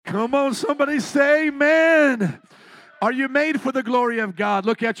Come on, somebody say amen. Are you made for the glory of God?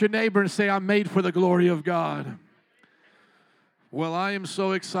 Look at your neighbor and say, I'm made for the glory of God. Well, I am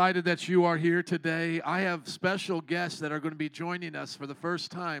so excited that you are here today. I have special guests that are going to be joining us for the first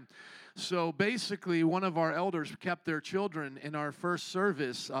time. So basically, one of our elders kept their children in our first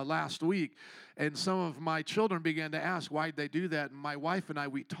service last week. And some of my children began to ask, why did they do that? And my wife and I,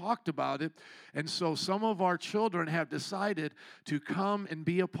 we talked about it. And so some of our children have decided to come and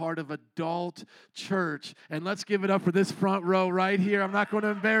be a part of adult church. And let's give it up for this front row right here. I'm not going to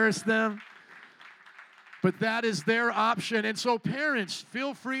embarrass them. But that is their option. And so parents,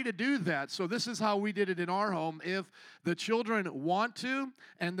 feel free to do that. So this is how we did it in our home. If the children want to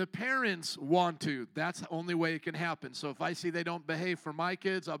and the parents want to, that's the only way it can happen. So if I see they don't behave for my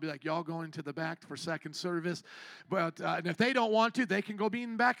kids, I'll be like, y'all going to the back for second service. But and if they don't want to, they can go be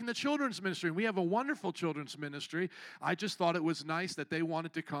back in the children's ministry. And we have a wonderful children's ministry. I just thought it was nice that they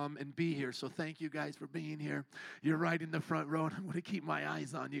wanted to come and be here. So thank you guys for being here. You're right in the front row, and I'm going to keep my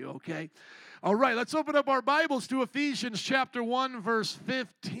eyes on you, okay? All right, let's open up our Bibles to Ephesians chapter 1, verse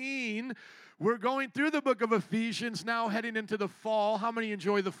 15. We're going through the book of Ephesians now, heading into the fall. How many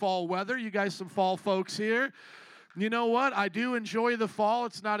enjoy the fall weather? You guys some fall folks here? You know what? I do enjoy the fall.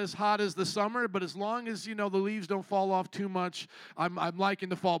 It's not as hot as the summer, but as long as, the leaves don't fall off too much, I'm liking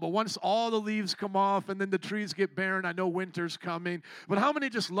the fall. But once all the leaves come off and then the trees get barren, I know winter's coming. But how many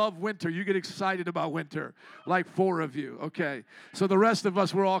just love winter? You get excited about winter, like 4 of you. Okay. So the rest of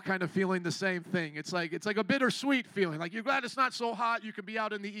us, we're all kind of feeling the same thing. It's like a bittersweet feeling. Like you're glad it's not so hot. You can be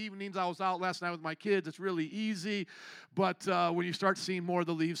out in the evenings. I was out last night with my kids. It's really easy. But when you start seeing more of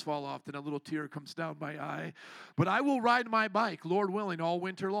the leaves fall off, then a little tear comes down my eye. But I will ride my bike, Lord willing, all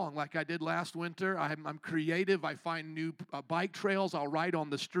winter long, like I did last winter. I'm creative. I find new bike trails. I'll ride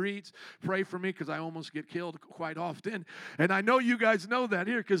on the streets. Pray for me because I almost get killed quite often. And I know you guys know that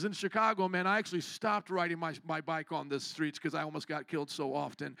here because in Chicago, man, I actually stopped riding my bike on the streets because I almost got killed so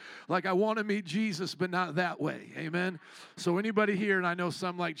often. Like I want to meet Jesus, but not that way. Amen? So anybody here, and I know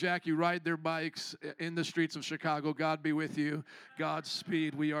some like Jackie, ride their bikes in the streets of Chicago. God be with you.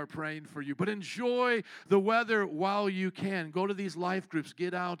 Godspeed. We are praying for you. But enjoy the weather while you can. Go to these life groups.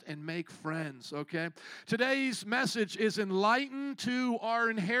 Get out and make friends, okay? Today's message is enlightened to our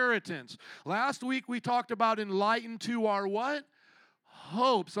inheritance. Last week we talked about enlightened to our what?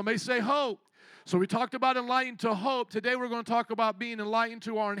 Hope. Somebody say hope. So we talked about enlightened to hope. Today we're going to talk about being enlightened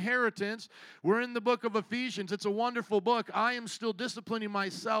to our inheritance. We're in the book of Ephesians. It's a wonderful book. I am still disciplining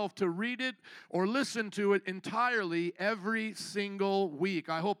myself to read it or listen to it entirely every single week.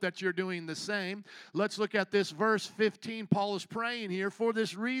 I hope that you're doing the same. Let's look at this verse 15. Paul is praying here. For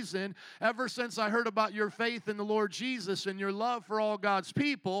this reason, ever since I heard about your faith in the Lord Jesus and your love for all God's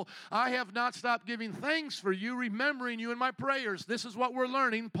people, I have not stopped giving thanks for you, remembering you in my prayers. This is what we're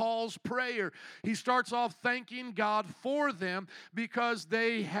learning, Paul's prayer. He starts off thanking God for them because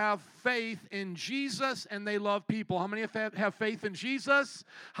they have faith in Jesus and they love people. How many have faith in Jesus?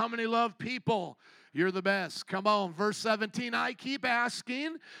 How many love people? You're the best. Come on. Verse 17, I keep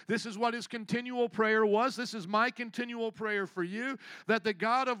asking. This is what his continual prayer was. This is my continual prayer for you, that the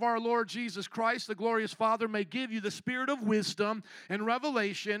God of our Lord Jesus Christ, the glorious Father, may give you the spirit of wisdom and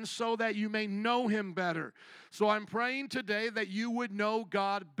revelation so that you may know him better. So I'm praying today that you would know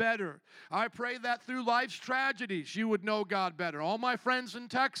God better. I pray that through life's tragedies, you would know God better. All my friends in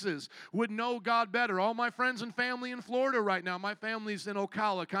Texas would know God better. All my friends and family in Florida right now. My family's in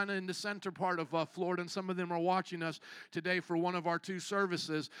Ocala, kind of in the center part of Florida, and some of them are watching us today for one of our 2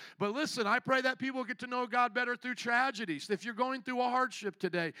 services. But listen, I pray that people get to know God better through tragedies. If you're going through a hardship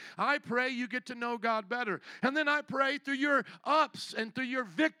today, I pray you get to know God better. And then I pray through your ups and through your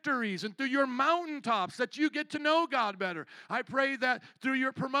victories and through your mountaintops that you get to know God better. I pray that through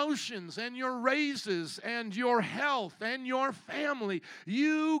your promotions and your raises and your health and your family,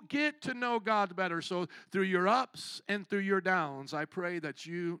 you get to know God better. So through your ups and through your downs, I pray that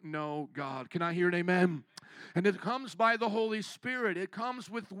you know God. Can I hear an amen? And it comes by the Holy Spirit. It comes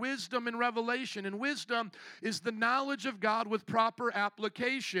with wisdom and revelation. And wisdom is the knowledge of God with proper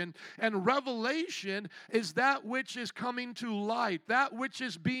application. And revelation is that which is coming to light, that which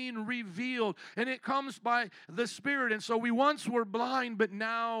is being revealed. And it comes by the Spirit. And so we once were blind, but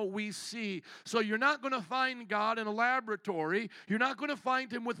now we see. So you're not going to find God in a laboratory. You're not going to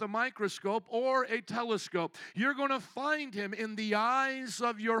find him with a microscope or a telescope. You're going to find him in the eyes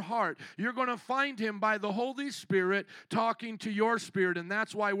of your heart. You're going to find him by the Holy Spirit talking to your spirit, and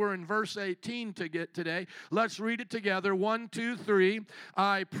that's why we're in verse 18 to get today. Let's read it together. 1, 2, 3.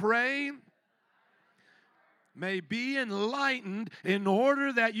 I pray may be enlightened, in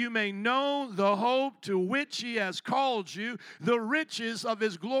order that you may know the hope to which he has called you, the riches of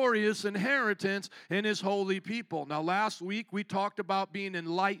his glorious inheritance in his holy people. Now, last week we talked about being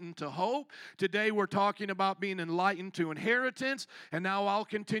enlightened to hope. Today we're talking about being enlightened to inheritance. And now I'll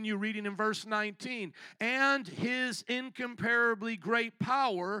continue reading in verse 19. And his incomparably great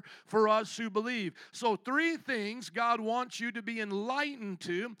power for us who believe. So 3 things God wants you to be enlightened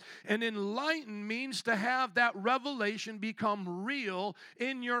to. And enlightened means to have that revelation become real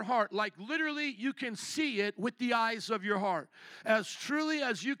in your heart. Like literally you can see it with the eyes of your heart. As truly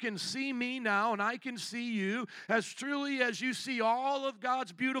as you can see me now and I can see you, as truly as you see all of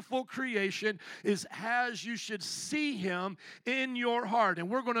God's beautiful creation, is as you should see him in your heart. And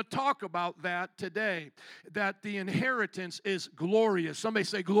we're going to talk about that today, that the inheritance is glorious. Somebody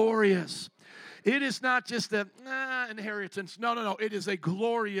say glorious. It is not just an inheritance. No. It is a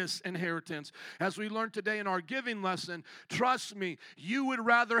glorious inheritance. As we learned today in our giving lesson, trust me, you would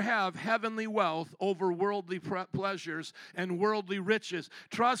rather have heavenly wealth over worldly pleasures and worldly riches.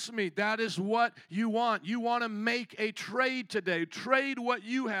 Trust me, that is what you want. You want to make a trade today. Trade what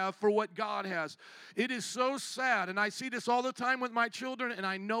you have for what God has. It is so sad, and I see this all the time with my children, and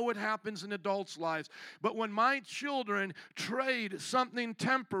I know it happens in adults' lives. But when my children trade something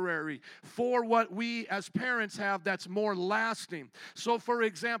temporary for what we as parents have that's more lasting. So, for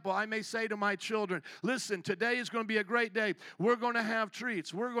example, I may say to my children, listen, today is going to be a great day. We're going to have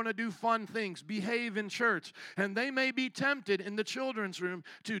treats. We're going to do fun things, behave in church. And they may be tempted in the children's room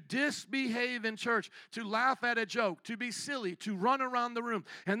to disbehave in church, to laugh at a joke, to be silly, to run around the room.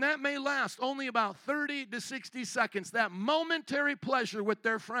 And that may last only about 30 to 60 seconds, that momentary pleasure with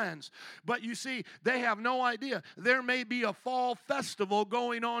their friends. But you see, they have no idea. There may be a fall festival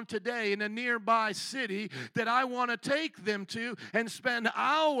going on today in a nearby city that I want to take them to and spend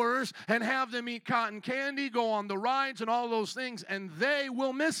hours and have them eat cotton candy, go on the rides and all those things, and they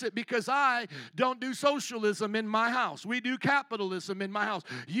will miss it because I don't do socialism in my house. We do capitalism in my house.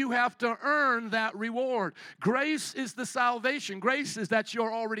 You have to earn that reward. Grace is the salvation. Grace is that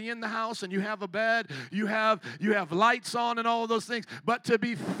you're already in the house and you have a bed, you have lights on and all of those things. But to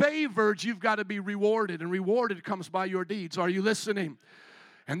be favored, you've got to be rewarded, and rewarded comes by your deeds. Are you listening?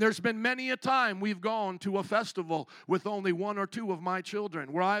 And there's been many a time we've gone to a festival with only 1 or 2 of my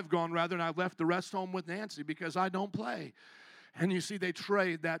children, where I've gone rather, and I've left the rest home with Nancy because I don't play. And you see, they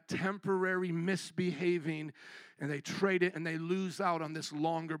trade that temporary misbehaving, and they trade it, and they lose out on this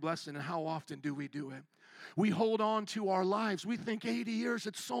longer blessing. And how often do we do it? We hold on to our lives. We think 80 years,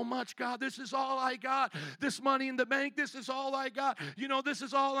 it's so much. God, this is all I got. This money in the bank, this is all I got. You know, this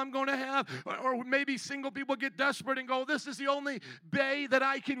is all I'm going to have. Or maybe single people get desperate and go, this is the only bay that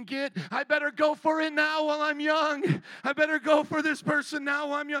I can get. I better go for it now while I'm young. I better go for this person now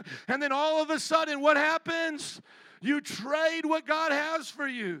while I'm young. And then all of a sudden, what happens? You trade what God has for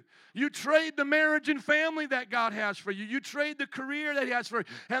you. You trade the marriage and family that God has for you. You trade the career that He has for you.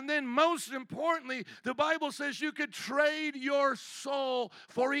 And then most importantly, the Bible says you could trade your soul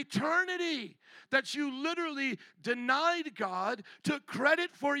for eternity. That you literally denied God, took credit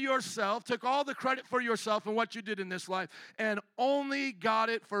for yourself, took all the credit for yourself and what you did in this life, and only got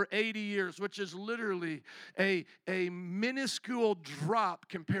it for 80 years, which is literally a minuscule drop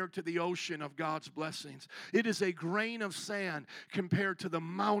compared to the ocean of God's blessings. It is a grain of sand compared to the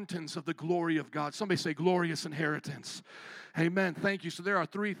mountains of the glory of God. Somebody say glorious inheritance. Amen. Thank you. So there are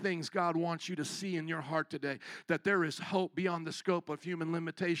 3 things God wants you to see in your heart today. That there is hope beyond the scope of human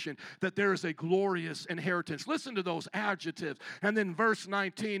limitation. That there is a glorious inheritance. Listen to those adjectives. And then verse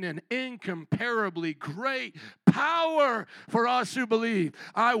 19, an incomparably great power for us who believe.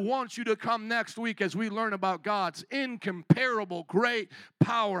 I want you to come next week as we learn about God's incomparable great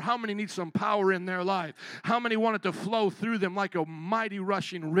power. How many need some power in their life? How many want it to flow through them like a mighty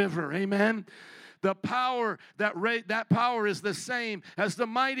rushing river? Amen. The power, that power is the same as the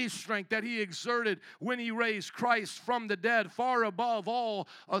mighty strength that He exerted when He raised Christ from the dead, far above all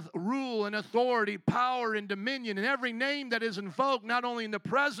rule and authority, power and dominion, and every name that is invoked, not only in the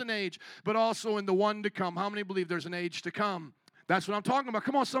present age, but also in the one to come. How many believe there's an age to come? That's what I'm talking about.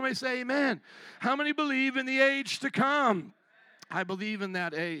 Come on, somebody say amen. How many believe in the age to come? I believe in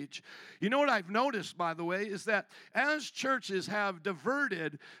that age. You know what I've noticed, by the way, is that as churches have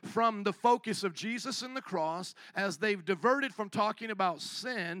diverted from the focus of Jesus and the cross, as they've diverted from talking about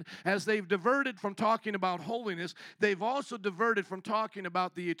sin, as they've diverted from talking about holiness, they've also diverted from talking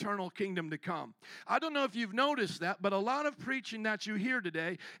about the eternal kingdom to come. I don't know if you've noticed that, but a lot of preaching that you hear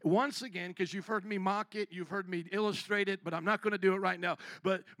today, once again, because you've heard me mock it, you've heard me illustrate it, but I'm not going to do it right now.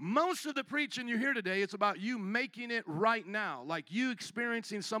 But most of the preaching you hear today, it's about you making it right now. Like like you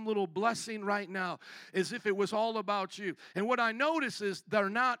experiencing some little blessing right now as if it was all about you. And what I notice is they're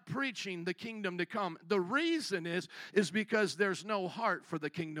not preaching the kingdom to come. The reason is because there's no heart for the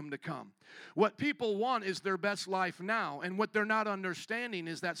kingdom to come. What people want is their best life now. And what they're not understanding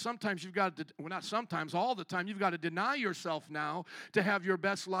is that sometimes you've got to, well, not sometimes, all the time, you've got to deny yourself now to have your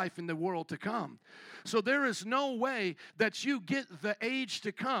best life in the world to come. So there is no way that you get the age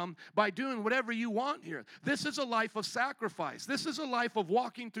to come by doing whatever you want here. This is a life of sacrifice. This is a life of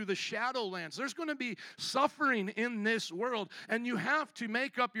walking through the shadowlands. There's going to be suffering in this world, and you have to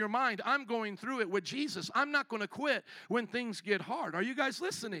make up your mind, I'm going through it with Jesus. I'm not going to quit when things get hard. Are you guys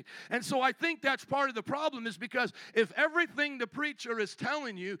listening? And so I think that's part of the problem, is because if everything the preacher is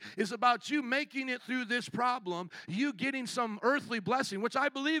telling you is about you making it through this problem, you getting some earthly blessing, which I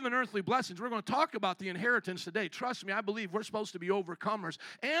believe in earthly blessings. We're going to talk about the inheritance today. Trust me, I believe we're supposed to be overcomers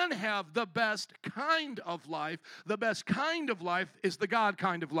and have the best kind of life. The best kind of life is the God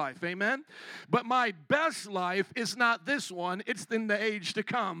kind of life. Amen? But my best life is not this one. It's in the age to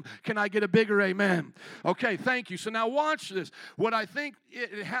come. Can I get a bigger amen? Okay, thank you. So now watch this. What I think,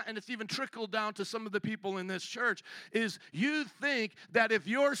 and it's even trickled down to some of the people in this church, is you think that if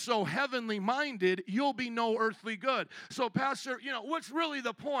you're so heavenly minded, you'll be no earthly good. So, Pastor, what's really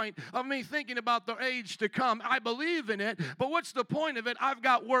the point of me thinking about the age to come? I believe in it, but what's the point of it? I've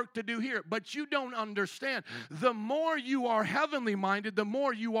got work to do here. But you don't understand. The more you are heavenly minded, the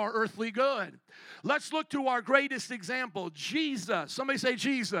more you are earthly good. Let's look to our greatest example, Jesus. Somebody say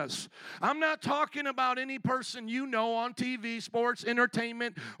Jesus. I'm not talking about any person you know on TV, sports,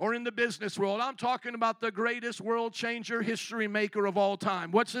 entertainment, or in the business world. I'm talking about the greatest world changer, history maker of all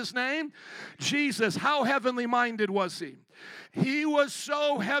time. What's his name? Jesus. How heavenly minded was he? He was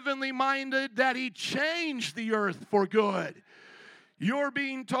so heavenly minded that he changed the earth for good. You're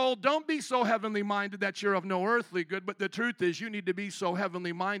being told, don't be so heavenly minded that you're of no earthly good, but the truth is you need to be so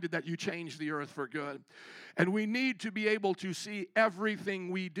heavenly minded that you change the earth for good. And we need to be able to see everything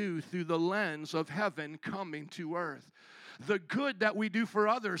we do through the lens of heaven coming to earth. The good that we do for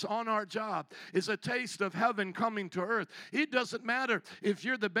others on our job is a taste of heaven coming to earth. It doesn't matter if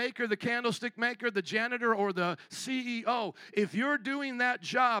you're the baker, the candlestick maker, the janitor, or the CEO. If you're doing that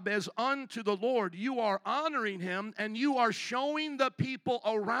job as unto the Lord, you are honoring Him, and you are showing the people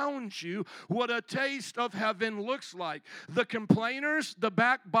around you what a taste of heaven looks like. The complainers, the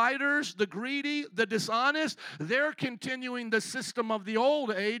backbiters, the greedy, the dishonest, they're continuing the system of the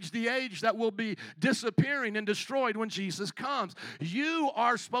old age, the age that will be disappearing and destroyed when Jesus comes. You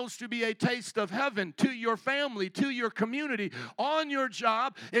are supposed to be a taste of heaven to your family, to your community, on your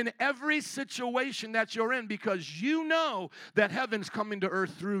job, in every situation that you're in, because you know that heaven's coming to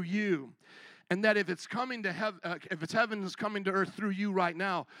earth through you. And that if it's coming to if it's heaven is coming to earth through you right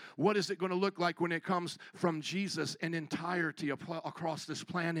now, what is it going to look like when it comes from Jesus in entirety across this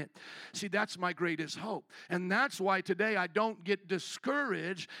planet? See, that's my greatest hope. And that's why today I don't get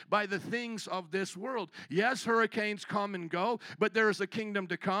discouraged by the things of this world. Yes, hurricanes come and go, but there is a kingdom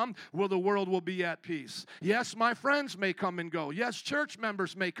to come where the world will be at peace. Yes, my friends may come and go. Yes, church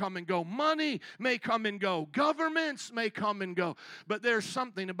members may come and go. Money may come and go. Governments may come and go. But there's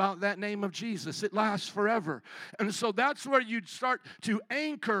something about that name of Jesus. It lasts forever. And so that's where you start to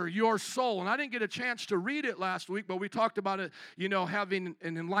anchor your soul. And I didn't get a chance to read it last week, but we talked about it, having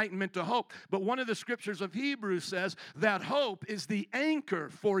an enlightenment to hope. But one of the scriptures of Hebrews says that hope is the anchor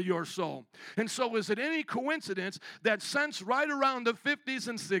for your soul. And so is it any coincidence that since right around the 50s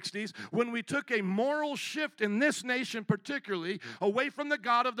and 60s, when we took a moral shift in this nation particularly, away from the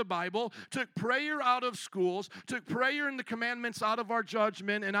God of the Bible, took prayer out of schools, took prayer and the commandments out of our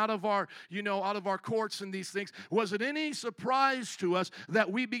judgment and out of our, out of our courts and these things, was it any surprise to us that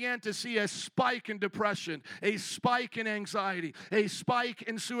we began to see a spike in depression, a spike in anxiety, a spike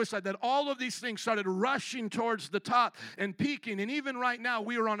in suicide, that all of these things started rushing towards the top and peaking? And even right now,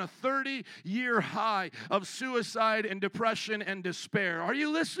 we are on a 30-year high of suicide and depression and despair. Are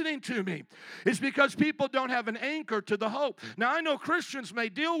you listening to me? It's because people don't have an anchor to the hope. Now, I know Christians may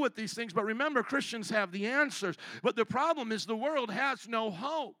deal with these things, but remember, Christians have the answers. But the problem is the world has no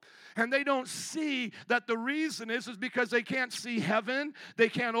hope. And they don't see that the reason is because they can't see heaven. They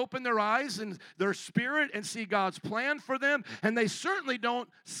can't open their eyes and their spirit and see God's plan for them. And they certainly don't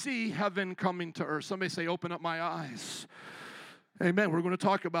see heaven coming to earth. Somebody say, open up my eyes. Amen. We're going to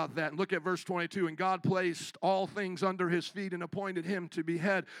talk about that. And look at verse 22. And God placed all things under His feet and appointed Him to be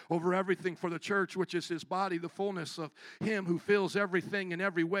head over everything for the church, which is His body, the fullness of Him who fills everything in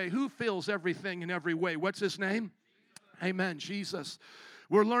every way. Who fills everything in every way? What's His name? Jesus. Amen. Jesus.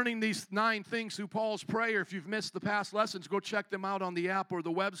 We're learning these 9 things through Paul's prayer. If you've missed the past lessons, go check them out on the app or the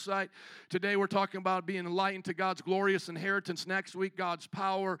website. Today we're talking about being enlightened to God's glorious inheritance. Next week, God's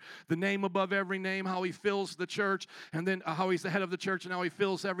power, the name above every name, how he fills the church, and then how he's the head of the church and how he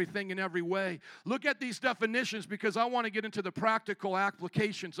fills everything in every way. Look at these definitions because I want to get into the practical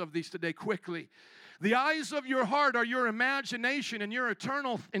applications of these today quickly. The eyes of your heart are your imagination and your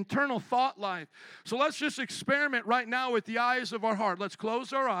internal thought life. So let's just experiment right now with the eyes of our heart. Let's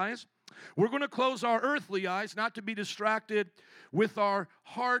close our eyes. We're going to close our earthly eyes, not to be distracted with our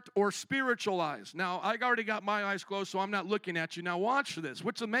heart or spiritual eyes. Now, I already got my eyes closed, so I'm not looking at you. Now, watch this.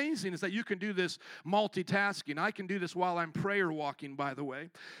 What's amazing is that you can do this multitasking. I can do this while I'm prayer walking, by the way.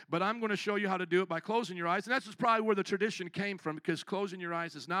 But I'm going to show you how to do it by closing your eyes. And that's just probably where the tradition came from, because closing your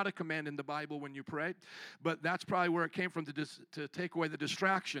eyes is not a command in the Bible when you pray. But that's probably where it came from to take away the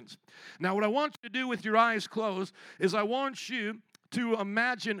distractions. Now, what I want you to do with your eyes closed is I want you to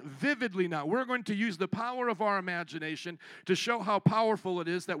imagine vividly now. We're going to use the power of our imagination to show how powerful it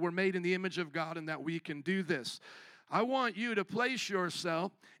is that we're made in the image of God and that we can do this. I want you to place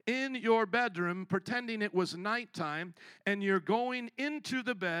yourself in your bedroom pretending it was nighttime and you're going into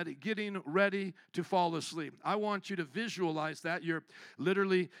the bed getting ready to fall asleep. I want you to visualize that. You're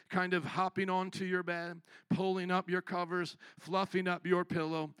literally kind of hopping onto your bed, pulling up your covers, fluffing up your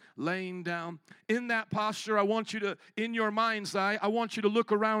pillow, laying down. In that posture, I want you to, in your mind's eye, I want you to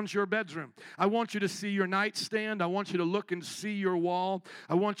look around your bedroom. I want you to see your nightstand. I want you to look and see your wall.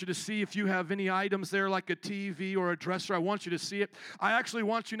 I want you to see if you have any items there like a TV or a dresser. I want you to see it. I actually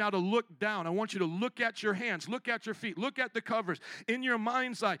want you now to look down. I want you to look at your hands, look at your feet, look at the covers. In your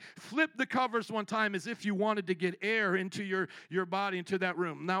mind's eye, flip the covers one time as if you wanted to get air into your body, into that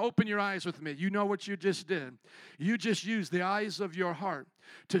room. Now open your eyes with me. You know what you just did. You just used the eyes of your heart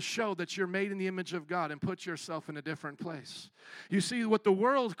to show that you're made in the image of God and put yourself in a different place. You see, what the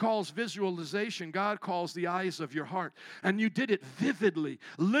world calls visualization, God calls the eyes of your heart. And you did it vividly.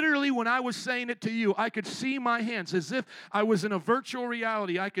 Literally, when I was saying it to you, I could see my hands as if I was in a virtual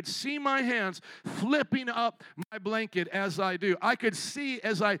reality. I could see my hands flipping up my blanket as I do. I could see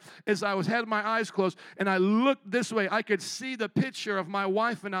as I had my eyes closed and I looked this way, I could see the picture of my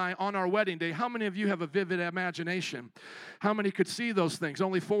wife and I on our wedding day. How many of you have a vivid imagination? How many could see those things?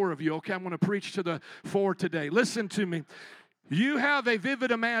 Only 4 of you. Okay, I'm going to preach to the 4 today. Listen to me. You have a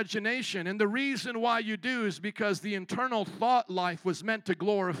vivid imagination, and the reason why you do is because the internal thought life was meant to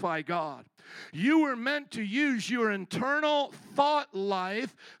glorify God. You were meant to use your internal thought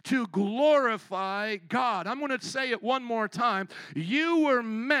life to glorify God. I'm going to say it one more time. You were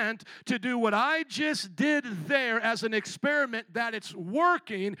meant to do what I just did there as an experiment, that it's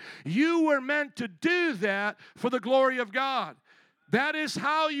working. You were meant to do that for the glory of God. That is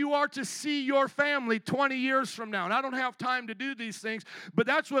how you are to see your family 20 years from now. And I don't have time to do these things, but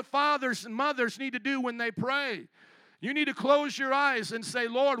that's what fathers and mothers need to do when they pray. You need to close your eyes and say,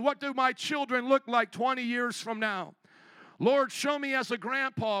 Lord, what do my children look like 20 years from now? Lord, show me as a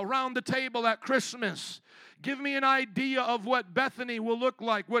grandpa around the table at Christmas. Give me an idea of what Bethany will look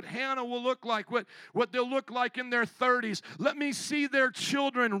like, what Hannah will look like, what they'll look like in their 30s. Let me see their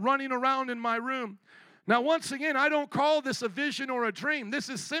children running around in my room. Now, once again, I don't call this a vision or a dream. This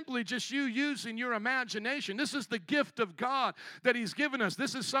is simply just you using your imagination. This is the gift of God that He's given us.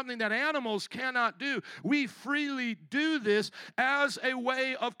 This is something that animals cannot do. We freely do this as a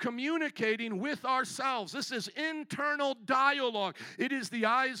way of communicating with ourselves. This is internal dialogue. It is the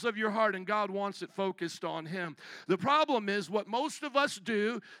eyes of your heart, and God wants it focused on Him. The problem is what most of us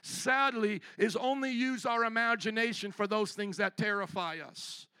do, sadly, is only use our imagination for those things that terrify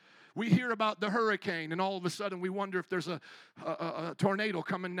us. We hear about the hurricane, and all of a sudden we wonder if there's a tornado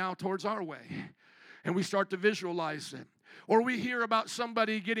coming now towards our way. And we start to visualize it. Or we hear about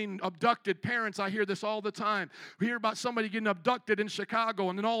somebody getting abducted. Parents, I hear this all the time. We hear about somebody getting abducted in Chicago,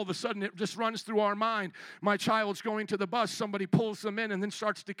 and then all of a sudden it just runs through our mind. My child's going to the bus. Somebody pulls them in and then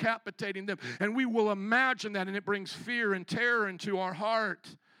starts decapitating them. And we will imagine that, and it brings fear and terror into our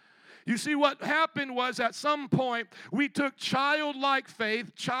heart. You see, what happened was at some point we took childlike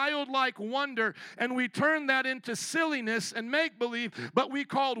faith, childlike wonder, and we turned that into silliness and make-believe, but we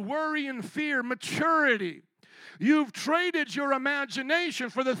called worry and fear maturity. You've traded your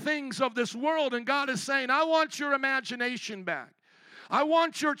imagination for the things of this world, and God is saying, I want your imagination back. I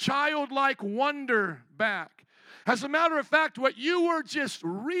want your childlike wonder back. As a matter of fact, what you were just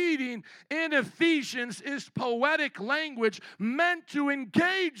reading in Ephesians is poetic language meant to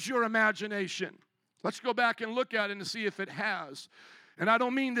engage your imagination. Let's go back and look at it and see if it has. And I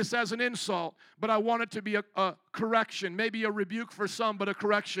don't mean this as an insult, but I want it to be a correction, maybe a rebuke for some, but a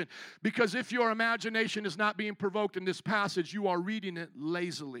correction. Because if your imagination is not being provoked in this passage, you are reading it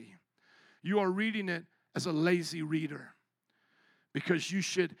lazily. You are reading it as a lazy reader. Because you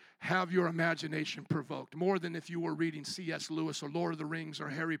should have your imagination provoked more than if you were reading C.S. Lewis or Lord of the Rings or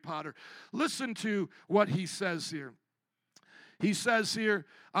Harry Potter. Listen to what he says here. He says here,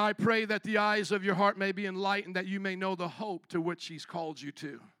 I pray that the eyes of your heart may be enlightened, that you may know the hope to which he's called you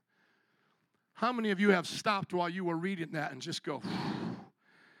to. How many of you have stopped while you were reading that and just go,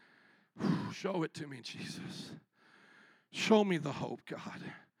 show it to me, Jesus. Show me the hope, God.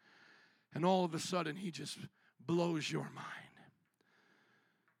 And all of a sudden, he just blows your mind.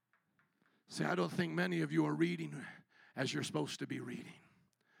 See, I don't think many of you are reading as you're supposed to be reading.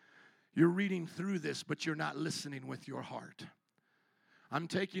 You're reading through this, but you're not listening with your heart. I'm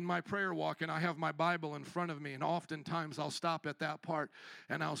taking my prayer walk, and I have my Bible in front of me, and oftentimes I'll stop at that part,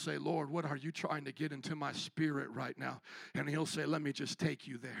 and I'll say, Lord, what are you trying to get into my spirit right now? And he'll say, let me just take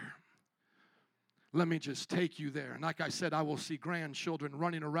you there. Let me just take you there. And like I said, I will see grandchildren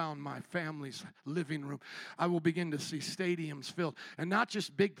running around my family's living room. I will begin to see stadiums filled. And not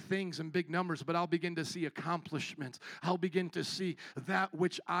just big things and big numbers, but I'll begin to see accomplishments. I'll begin to see that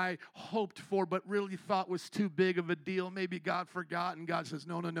which I hoped for but really thought was too big of a deal. Maybe God forgot, and God says,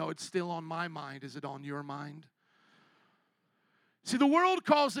 no, it's still on my mind. Is it on your mind? See, the world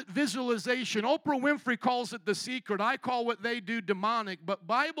calls it visualization. Oprah Winfrey calls it the secret. I call what they do demonic. But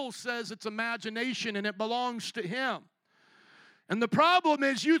Bible says it's imagination and it belongs to him. And the problem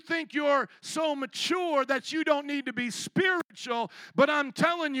is you think you're so mature that you don't need to be spiritual. But I'm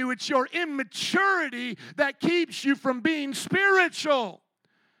telling you, it's your immaturity that keeps you from being spiritual.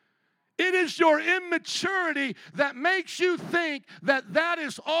 It is your immaturity that makes you think that that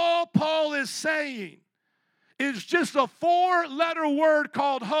is all Paul is saying. Is just a 4-letter word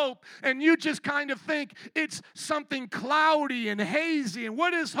called hope, and you just kind of think it's something cloudy and hazy. And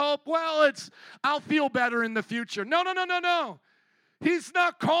what is hope? Well, it's I'll feel better in the future. No. He's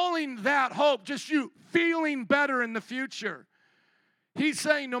not calling that hope, just you feeling better in the future. He's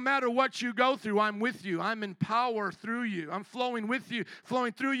saying no matter what you go through, I'm with you. I'm in power through you. I'm flowing with you,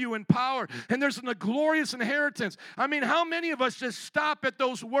 flowing through you in power. And there's a glorious inheritance. I mean, how many of us just stop at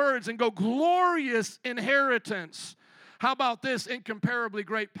those words and go, glorious inheritance? How about this? Incomparably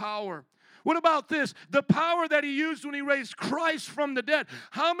great power. What about this? The power that he used when he raised Christ from the dead.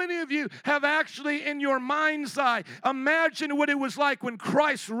 How many of you have actually in your mind's eye imagined what it was like when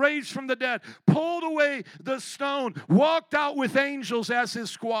Christ raised from the dead, pulled away the stone, walked out with angels as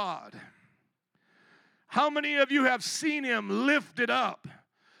his squad? How many of you have seen him lifted up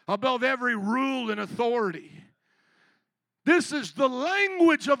above every rule and authority? This is the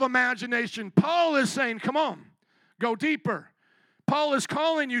language of imagination. Paul is saying, come on, go deeper. Paul is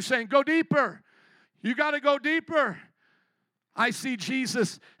calling you, saying, go deeper. You got to go deeper. I see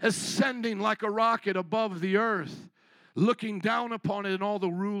Jesus ascending like a rocket above the earth, looking down upon it and all the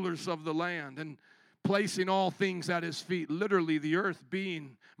rulers of the land, and placing all things at his feet, literally the earth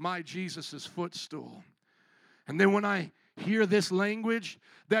being my Jesus' footstool. And then when I hear this language,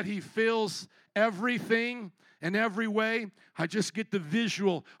 that he fills everything in every way, I just get the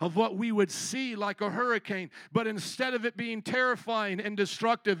visual of what we would see like a hurricane. But instead of it being terrifying and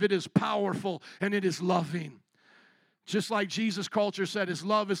destructive, it is powerful and it is loving. Just like Jesus' culture said, his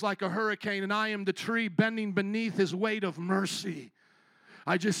love is like a hurricane, and I am the tree bending beneath his weight of mercy.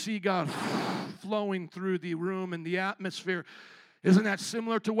 I just see God flowing through the room and the atmosphere. Isn't that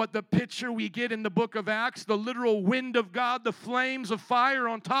similar to what the picture we get in the book of Acts? The literal wind of God, the flames of fire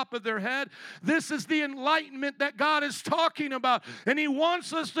on top of their head. This is the enlightenment that God is talking about, and he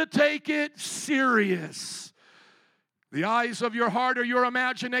wants us to take it serious. The eyes of your heart or your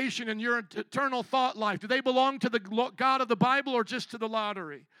imagination and your eternal thought life, do they belong to the God of the Bible or just to the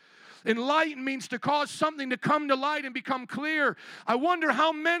lottery? Enlighten means to cause something to come to light and become clear. I wonder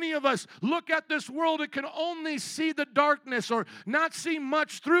how many of us look at this world and can only see the darkness, or not see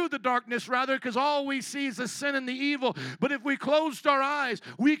much through the darkness, rather, because all we see is the sin and the evil. But if we closed our eyes,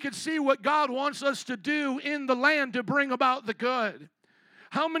 we could see what God wants us to do in the land to bring about the good.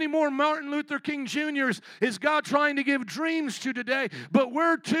 How many more Martin Luther King Jr.'s is God trying to give dreams to today? But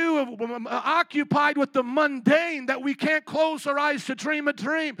we're too occupied with the mundane that we can't close our eyes to dream a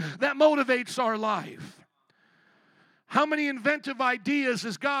dream that motivates our life. How many inventive ideas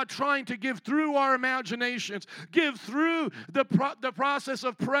is God trying to give through our imaginations, give through the process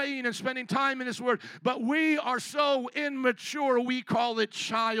of praying and spending time in his word? But we are so immature, we call it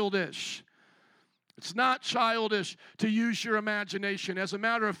childish. It's not childish to use your imagination. As a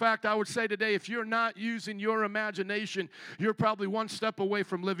matter of fact, I would say today, if you're not using your imagination, you're probably one step away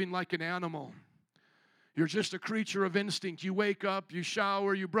from living like an animal. You're just a creature of instinct. You wake up, you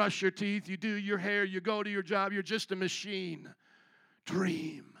shower, you brush your teeth, you do your hair, you go to your job. You're just a machine.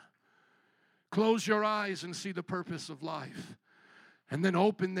 Dream. Close your eyes and see the purpose of life. And then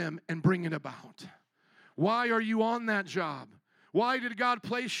open them and bring it about. Why are you on that job? Why did God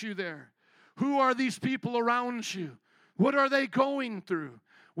place you there? Who are these people around you? What are they going through?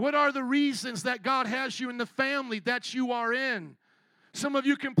 What are the reasons that God has you in the family that you are in? Some of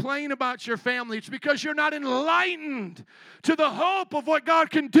you complain about your family. It's because you're not enlightened to the hope of what God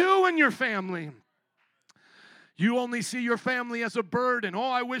can do in your family. You only see your family as a burden. Oh,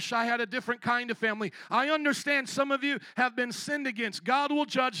 I wish I had a different kind of family. I understand some of you have been sinned against. God will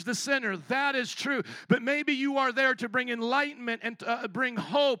judge the sinner. That is true. But maybe you are there to bring enlightenment and bring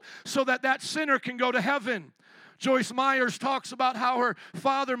hope so that that sinner can go to heaven. Joyce Myers talks about how her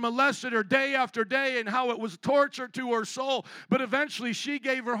father molested her day after day and how it was torture to her soul. But eventually she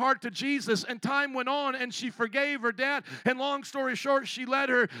gave her heart to Jesus, and time went on and she forgave her dad. And long story short, she led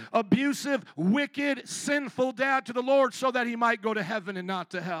her abusive, wicked, sinful dad to the Lord so that he might go to heaven and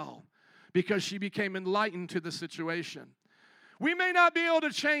not to hell, because she became enlightened to the situation. We may not be able to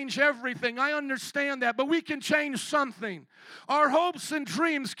change everything. I understand that, but we can change something. Our hopes and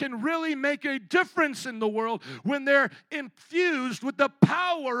dreams can really make a difference in the world when they're infused with the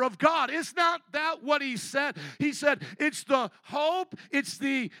power of God. Is not that what he said? He said it's the hope, it's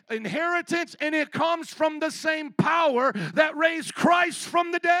the inheritance, and it comes from the same power that raised Christ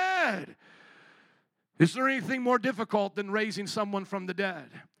from the dead. Is there anything more difficult than raising someone from the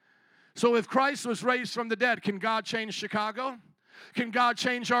dead? So if Christ was raised from the dead, can God change Chicago? Can God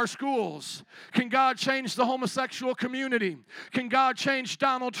change our schools? Can God change the homosexual community? Can God change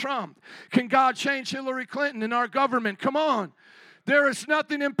Donald Trump? Can God change Hillary Clinton and our government? Come on. There is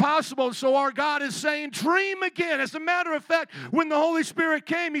nothing impossible. So our God is saying, dream again. As a matter of fact, when the Holy Spirit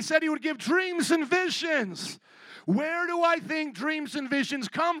came, he said he would give dreams and visions. Where do I think dreams and visions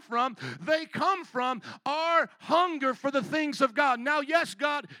come from? They come from our hunger for the things of God. Now, yes,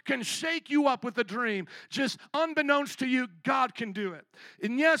 God can shake you up with a dream. Just unbeknownst to you, God can do it.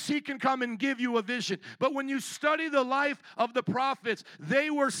 And yes, he can come and give you a vision. But when you study the life of the prophets,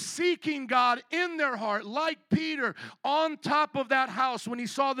 they were seeking God in their heart, like Peter on top of that house when he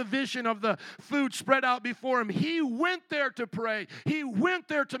saw the vision of the food spread out before him. He went there to pray. He went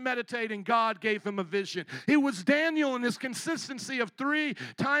there to meditate, and God gave him a vision. It was Daniel and his consistency of 3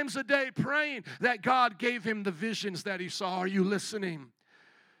 times a day praying that God gave him the visions that he saw. Are you listening?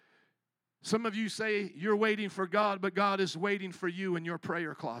 Some of you say you're waiting for God, but God is waiting for you in your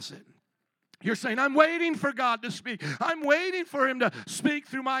prayer closet. You're saying, I'm waiting for God to speak. I'm waiting for him to speak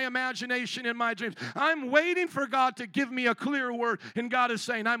through my imagination and my dreams. I'm waiting for God to give me a clear word. And God is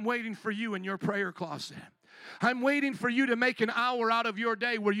saying, I'm waiting for you in your prayer closet. I'm waiting for you to make an hour out of your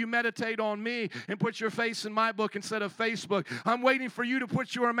day where you meditate on me and put your face in my book instead of Facebook. I'm waiting for you to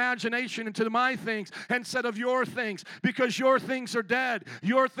put your imagination into my things instead of your things, because your things are dead.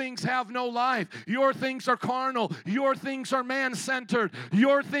 Your things have no life. Your things are carnal. Your things are man-centered.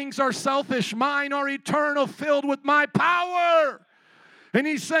 Your things are selfish. Mine are eternal, filled with my power. And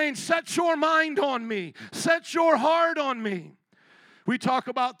he's saying, set your mind on me. Set your heart on me. We talk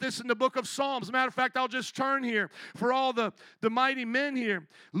about this in the book of Psalms. As a matter of fact, I'll just turn here for all the mighty men here.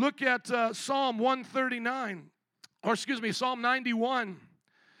 Look at Psalm 139, or excuse me, Psalm 91.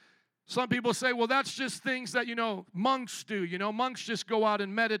 Some people say, well, that's just things that, monks do. Monks just go out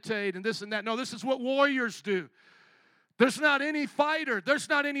and meditate and this and that. No, this is what warriors do. There's not any fighter, there's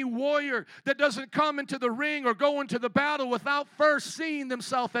not any warrior that doesn't come into the ring or go into the battle without first seeing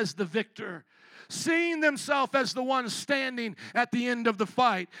themselves as the victor. Seeing themselves as the one standing at the end of the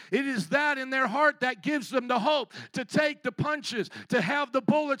fight. It is that in their heart that gives them the hope to take the punches, to have the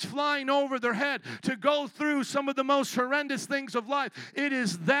bullets flying over their head, to go through some of the most horrendous things of life. It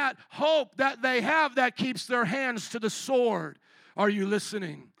is that hope that they have that keeps their hands to the sword. Are you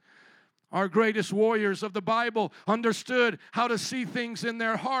listening? Our greatest warriors of the Bible understood how to see things in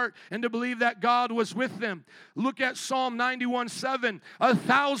their heart and to believe that God was with them. Look at Psalm 91:7.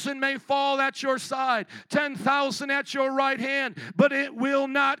 1,000 may fall at your side, 10,000 at your right hand, but it will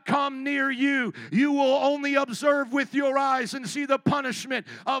not come near you. You will only observe with your eyes and see the punishment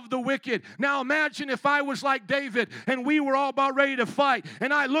of the wicked. Now imagine if I was like David and we were all about ready to fight,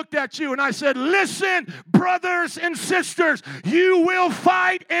 and I looked at you and I said, listen, brothers and sisters, you will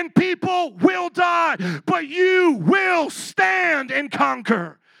fight and people will die, but you will stand and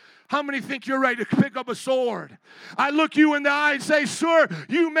conquer. How many think you're ready to pick up a sword? I look you in the eye and say, sir,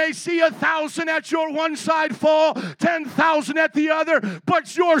 you may see 1,000 at your one side fall, 10,000 at the other,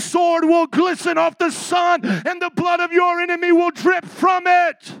 but your sword will glisten off the sun, and the blood of your enemy will drip from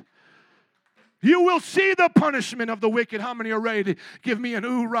it. You will see the punishment of the wicked. How many are ready to give me an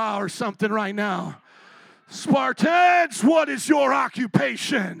hoorah or something right now? Spartans, what is your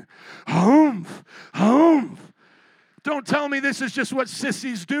occupation? Humph, humph. Don't tell me this is just what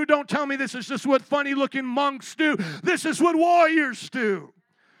sissies do. Don't tell me this is just what funny-looking monks do. This is what warriors do.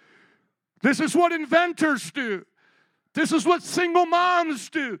 This is what inventors do. This is what single moms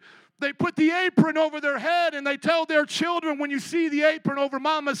do. They put the apron over their head and they tell their children, when you see the apron over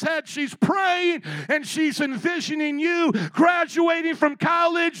mama's head, she's praying and she's envisioning you graduating from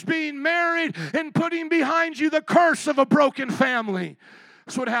college, being married, and putting behind you the curse of a broken family.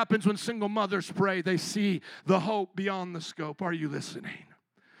 That's what happens when single mothers pray. They see the hope beyond the scope. Are you listening?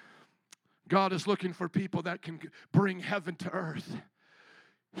 God is looking for people that can bring heaven to earth.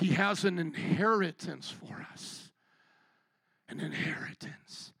 He has an inheritance for us. An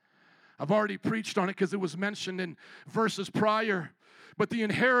inheritance. I've already preached on it because it was mentioned in verses prior. But the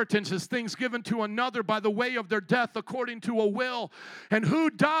inheritance is things given to another by the way of their death according to a will. And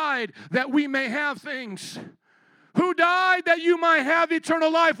who died that we may have things? Who died that you might have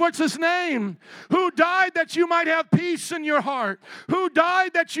eternal life? What's his name? Who died that you might have peace in your heart? Who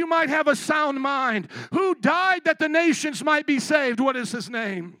died that you might have a sound mind? Who died that the nations might be saved? What is his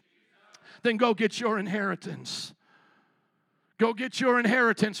name? Then go get your inheritance. Go get your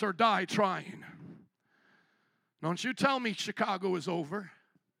inheritance or die trying. Don't you tell me Chicago is over.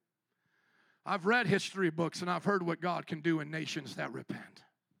 I've read history books and I've heard what God can do in nations that repent.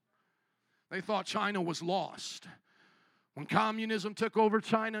 They thought China was lost. When communism took over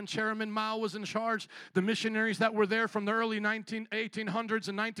China and Chairman Mao was in charge, the missionaries that were there from the early 1800s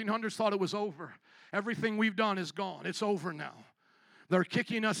and 1900s thought it was over. Everything we've done is gone. It's over now. They're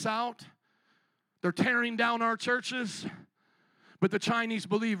kicking us out. They're tearing down our churches. But the Chinese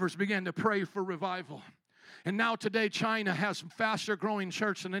believers began to pray for revival. And now today, China has faster growing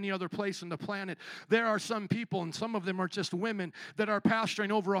church than any other place on the planet. There are some people, and some of them are just women, that are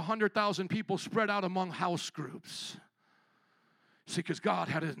pastoring over 100,000 people spread out among house groups. See, because God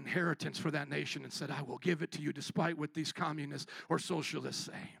had an inheritance for that nation and said, I will give it to you despite what these communists or socialists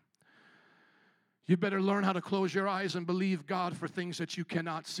say. You better learn how to close your eyes and believe God for things that you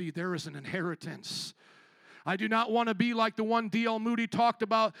cannot see. There is an inheritance. I do not want to be like the one D.L. Moody talked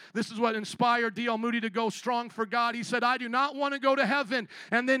about. This is what inspired D.L. Moody to go strong for God. He said, I do not want to go to heaven.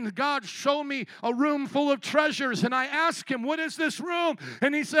 And then God showed me a room full of treasures. And I asked him, what is this room?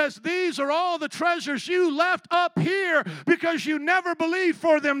 And he says, these are all the treasures you left up here because you never believed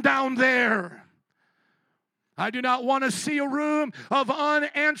for them down there. I do not want to see a room of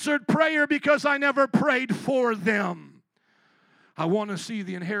unanswered prayer because I never prayed for them. I want to see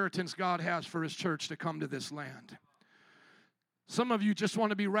the inheritance God has for his church to come to this land. Some of you just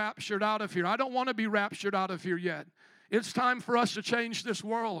want to be raptured out of here. I don't want to be raptured out of here yet. It's time for us to change this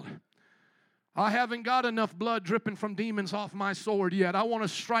world. I haven't got enough blood dripping from demons off my sword yet. I want to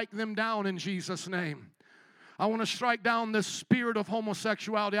strike them down in Jesus' name. I want to strike down the spirit of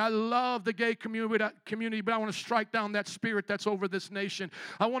homosexuality. I love the gay community, but I want to strike down that spirit that's over this nation.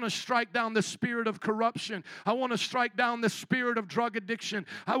 I want to strike down the spirit of corruption. I want to strike down the spirit of drug addiction.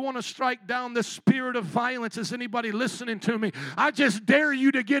 I want to strike down the spirit of violence. Is anybody listening to me? I just dare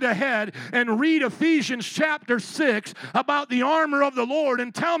you to get ahead and read Ephesians chapter 6 about the armor of the Lord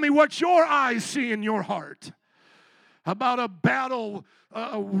and tell me what your eyes see in your heart. About a battle,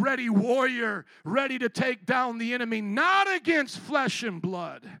 a ready warrior, ready to take down the enemy, not against flesh and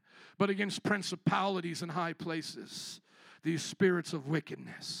blood, but against principalities in high places, these spirits of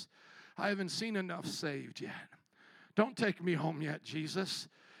wickedness. I haven't seen enough saved yet. Don't take me home yet, Jesus.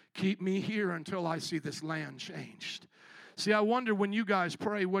 Keep me here until I see this land changed. See, I wonder when you guys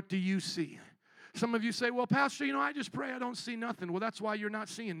pray, what do you see? Some of you say, well, Pastor, I just pray, I don't see nothing. Well, that's why you're not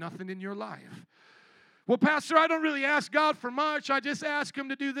seeing nothing in your life. Well, Pastor, I don't really ask God for much. I just ask him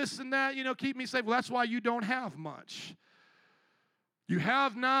to do this and that, keep me safe. Well, that's why you don't have much. You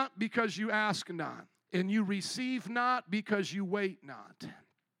have not because you ask not, and you receive not because you wait not.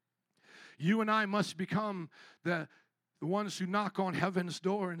 You and I must become the ones who knock on heaven's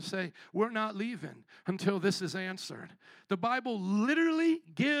door and say, we're not leaving until this is answered. The Bible literally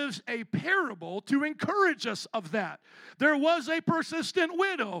gives a parable to encourage us of that. There was a persistent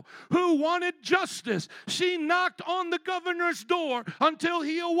widow who wanted justice. She knocked on the governor's door until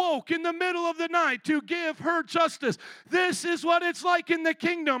he awoke in the middle of the night to give her justice. This is what it's like in the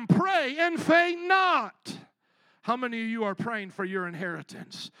kingdom. Pray and faint not. How many of you are praying for your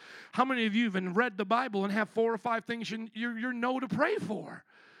inheritance? How many of you even read the Bible and have 4 or 5 things you know to pray for?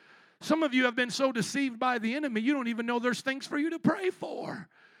 Some of you have been so deceived by the enemy, you don't even know there's things for you to pray for.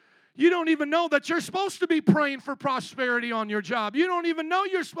 You don't even know that you're supposed to be praying for prosperity on your job. You don't even know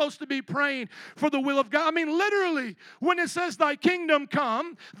you're supposed to be praying for the will of God. I mean, literally, when it says, thy kingdom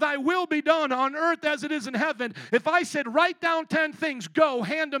come, thy will be done on earth as it is in heaven, if I said, write down 10 things, go,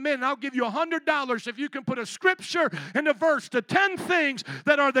 hand them in, and I'll give you $100 if you can put a scripture and a verse to 10 things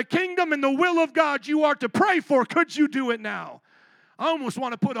that are the kingdom and the will of God you are to pray for, could you do it now? I almost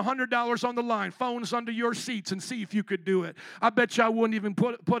want to put $100 on the line, phones under your seats, and see if you could do it. I bet you I wouldn't even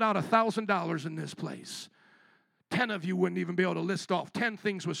put out $1,000 in this place. 10 of you wouldn't even be able to list off 10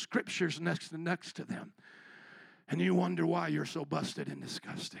 things with scriptures next to them. And you wonder why you're so busted and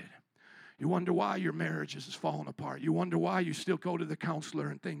disgusted. You wonder why your marriage is falling apart. You wonder why you still go to the counselor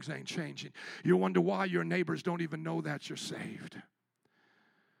and things ain't changing. You wonder why your neighbors don't even know that you're saved.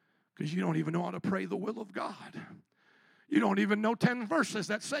 Because you don't even know how to pray the will of God. You don't even know 10 verses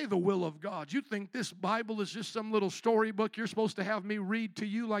that say the will of God. You think this Bible is just some little storybook you're supposed to have me read to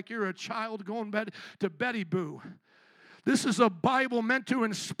you like you're a child going to Betty Boo. This is a Bible meant to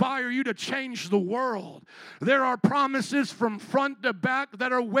inspire you to change the world. There are promises from front to back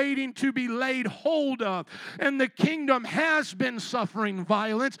that are waiting to be laid hold of. And the kingdom has been suffering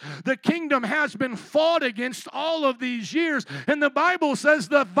violence. The kingdom has been fought against all of these years. And the Bible says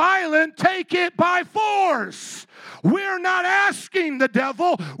the violent take it by force. We're not asking the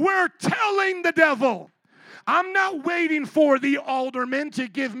devil. We're telling the devil. I'm not waiting for the alderman to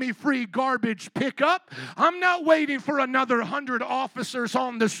give me free garbage pickup. I'm not waiting for another 100 officers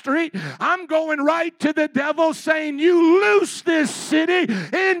on the street. I'm going right to the devil saying, you loose this city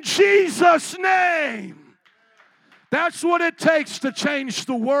in Jesus' name. That's what it takes to change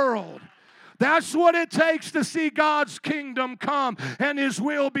the world. That's what it takes to see God's kingdom come and His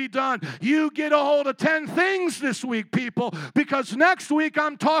will be done. You get a hold of 10 things this week, people, because next week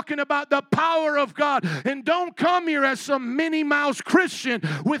I'm talking about the power of God. And don't come here as some Minnie Mouse Christian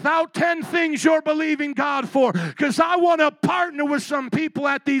without 10 things you're believing God for, because I want to partner with some people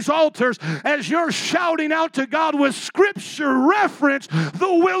at these altars as you're shouting out to God with scripture reference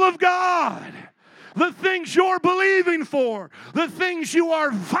the will of God. The things you're believing for, the things you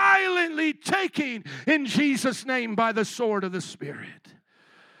are violently taking in Jesus' name by the sword of the Spirit.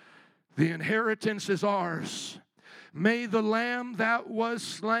 The inheritance is ours. May the Lamb that was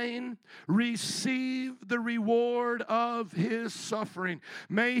slain receive the reward of His suffering.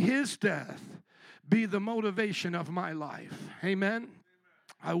 May His death be the motivation of my life. Amen.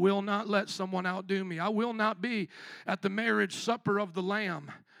 I will not let someone outdo me. I will not be at the marriage supper of the Lamb.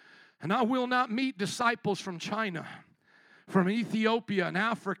 And I will not meet disciples from China, from Ethiopia and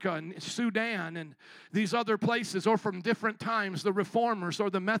Africa and Sudan and these other places, or from different times, the Reformers or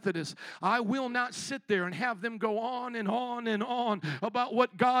the Methodists. I will not sit there and have them go on and on and on about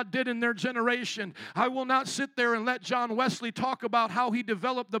what God did in their generation. I will not sit there and let John Wesley talk about how he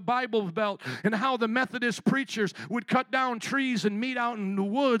developed the Bible Belt and how the Methodist preachers would cut down trees and meet out in the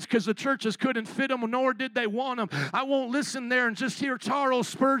woods because the churches couldn't fit them, nor did they want them. I won't listen there and just hear Charles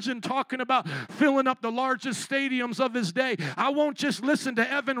Spurgeon talking about filling up the largest stadiums of his day. I won't just listen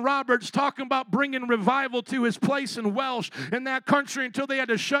to Evan Roberts talking about bringing revival to his place in Welsh in that country until they had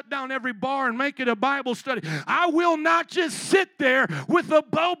to shut down every bar and make it a Bible study. I will not just sit there with a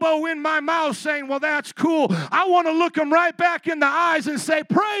bobo in my mouth saying, well, that's cool. I want to look him right back in the eyes and say,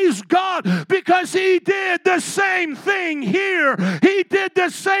 praise God, because He did the same thing here. He did the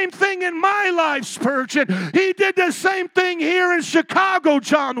same thing in my life, Spurgeon. He did the same thing here in Chicago,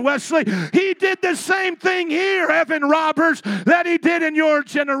 John Wesley. He did the same thing here, Evan Roberts, that He did in your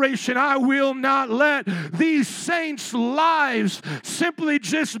generation. I will not let these saints' lives simply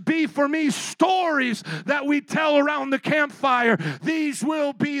just be for me stories that we tell around the campfire. These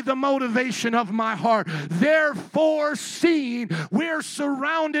will be the motivation of my heart. Therefore, seeing we're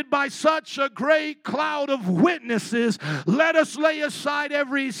surrounded by such a great cloud of witnesses, let us lay aside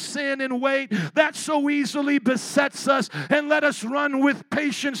every sin and weight that so easily besets us, and let us run with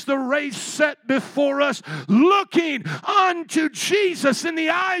patience the race set before us, looking unto Jesus in the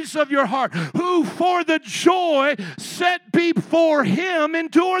eyes of your heart, who for the joy set before Him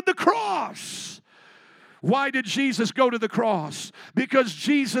endured the cross. Why did Jesus go to the cross? Because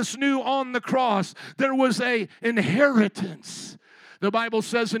Jesus knew on the cross there was an inheritance The Bible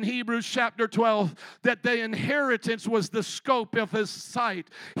says in Hebrews chapter 12 that the inheritance was the scope of his sight.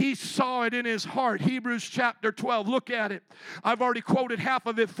 He saw it in his heart. Hebrews chapter 12, look at it. I've already quoted half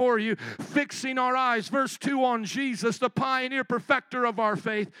of it for you. Fixing our eyes, verse 2, on Jesus, the pioneer, perfecter of our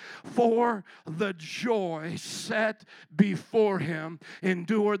faith, for the joy set before him,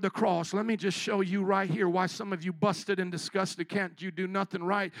 endured the cross. Let me just show you right here why some of you busted and disgusted can't you do nothing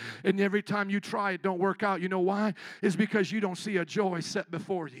right, and every time you try it don't work out. You know why? It's because you don't see a joy set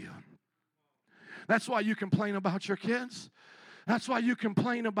before you. That's why you complain about your kids. That's why you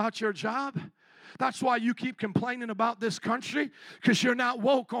complain about your job. That's why you keep complaining about this country, because you're not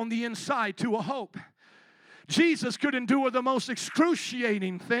woke on the inside to a hope. Jesus could endure the most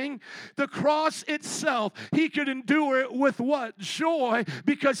excruciating thing, the cross itself. He could endure it with what? Joy,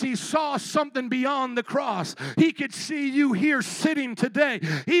 because he saw something beyond the cross. He could see you here sitting today.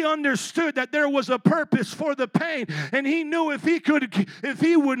 He understood that there was a purpose for the pain, and he knew if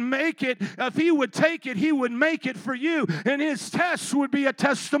he would make it, if he would take it, he would make it for you, and his test would be a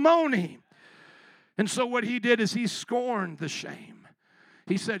testimony. And so what he did is he scorned the shame.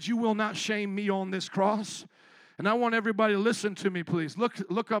 He said, you will not shame me on this cross. And I want everybody to listen to me, please.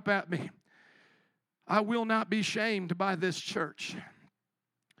 Look up at me. I will not be shamed by this church.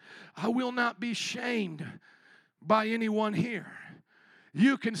 I will not be shamed by anyone here.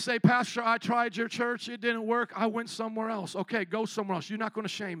 You can say, Pastor, I tried your church. It didn't work. I went somewhere else. Okay, go somewhere else. You're not going to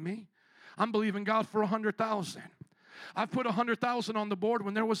shame me. I'm believing God for 100,000. I've put 100,000 on the board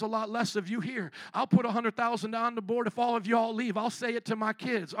when there was a lot less of you here. I'll put 100,000 on the board if all of you all leave. I'll say it to my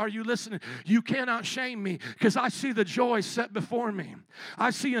kids. Are you listening? You cannot shame me, because I see the joy set before me. I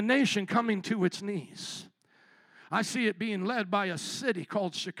see a nation coming to its knees. I see it being led by a city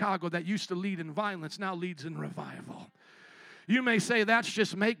called Chicago that used to lead in violence, now leads in revival. You may say that's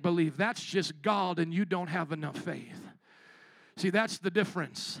just make-believe. That's just God, and you don't have enough faith. See, that's the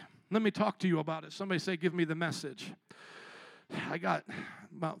difference. Let me talk to you about it. Somebody say, give me the message. I got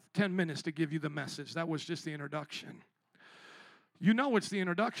about 10 minutes to give you the message. That was just the introduction. You know it's the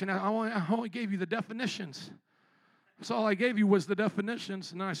introduction. I only gave you the definitions. That's all I gave you was the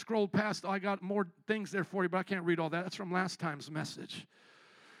definitions. And then I scrolled past. I got more things there for you, but I can't read all that. That's from last time's message.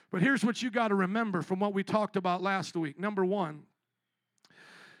 But here's what you got to remember from what we talked about last week. Number one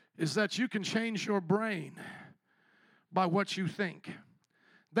is that you can change your brain by what you think.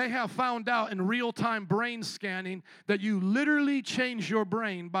 They have found out in real-time brain scanning that you literally change your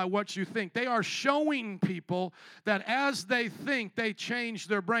brain by what you think. They are showing people that as they think, they change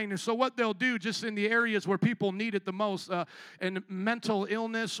their brain. And so what they'll do, just in the areas where people need it the most, in mental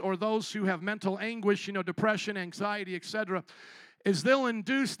illness or those who have mental anguish, depression, anxiety, etc., is they'll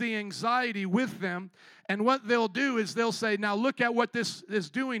induce the anxiety with them, and what they'll do is they'll say, now look at what this is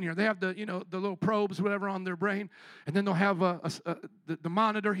doing here. They have the little probes, whatever, on their brain, and then they'll have the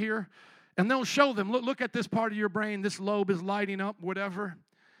monitor here, and they'll show them, look at this part of your brain, this lobe is lighting up, whatever.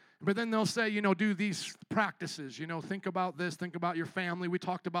 But then they'll say, do these practices, think about this, think about your family. We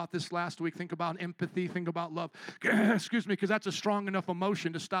talked about this last week. Think about empathy, think about love. Excuse me, because that's a strong enough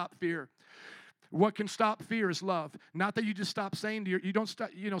emotion to stop fear. What can stop fear is love. Not that you just stop saying to you don't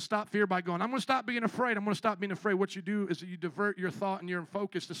stop fear by going, I'm going to stop being afraid. I'm going to stop being afraid. What you do is you divert your thought and your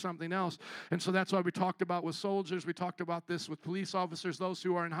focus to something else. And so that's why we talked about with soldiers. We talked about this with police officers, those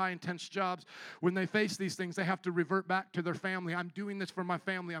who are in high intense jobs. When they face these things, they have to revert back to their family. I'm doing this for my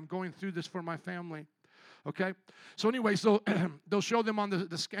family. I'm going through this for my family. Okay? So anyway, they'll show them on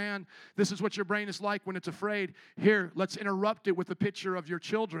the scan, this is what your brain is like when it's afraid. Here, let's interrupt it with a picture of your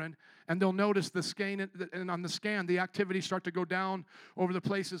children, and they'll notice the scan, and on the scan, the activities start to go down over the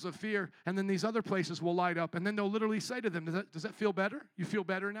places of fear, and then these other places will light up, and then they'll literally say to them, does that feel better? You feel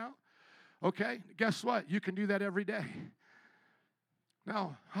better now? Okay, guess what? You can do that every day.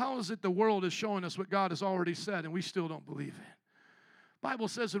 Now, how is it the world is showing us what God has already said, and we still don't believe it? Bible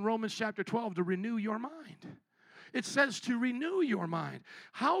says in Romans chapter 12 to renew your mind. It says to renew your mind.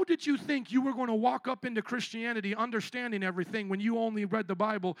 How did you think you were going to walk up into Christianity understanding everything when you only read the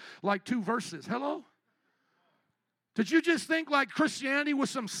Bible like 2 verses? Hello? Did you just think like Christianity was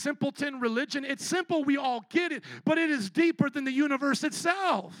some simpleton religion? It's simple, we all get it, but it is deeper than the universe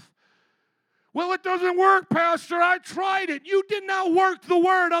itself. Well, it doesn't work, Pastor. I tried it. You did not work the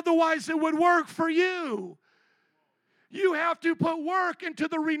word, otherwise it would work for you. You have to put work into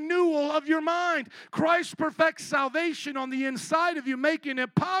the renewal of your mind. Christ perfects salvation on the inside of you, making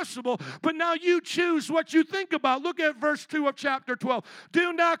it possible. But now you choose what you think about. Look at verse 2 of chapter 12.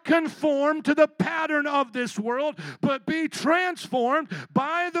 Do not conform to the pattern of this world, but be transformed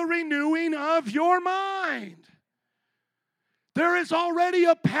by the renewing of your mind. There is already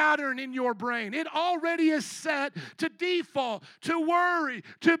a pattern in your brain. It already is set to default, to worry,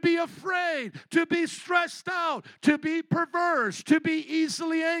 to be afraid, to be stressed out, to be perverse, to be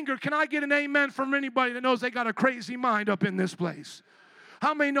easily angered. Can I get an amen from anybody that knows they got a crazy mind up in this place?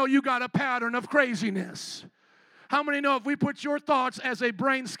 How many know you got a pattern of craziness? How many know if we put your thoughts as a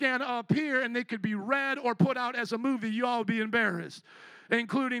brain scan up here and they could be read or put out as a movie, you all would be embarrassed,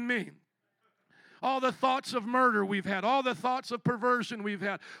 including me. All the thoughts of murder we've had, all the thoughts of perversion we've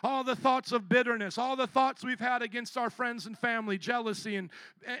had, all the thoughts of bitterness, all the thoughts we've had against our friends and family, jealousy and,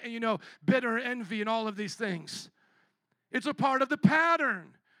 bitter envy and all of these things. It's a part of the pattern.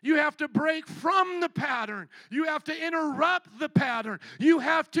 You have to break from the pattern. You have to interrupt the pattern. You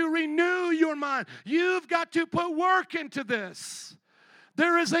have to renew your mind. You've got to put work into this.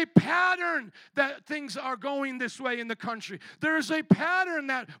 There is a pattern that things are going this way in the country. There is a pattern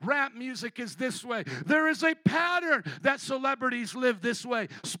that rap music is this way. There is a pattern that celebrities live this way.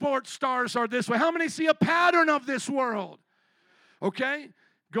 Sports stars are this way. How many see a pattern of this world? Okay?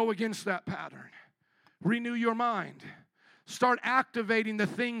 Go against that pattern. Renew your mind. Start activating the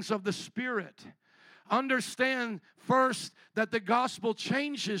things of the Spirit. Understand first that the gospel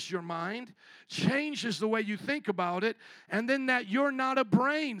changes your mind, changes the way you think about it, and then that you're not a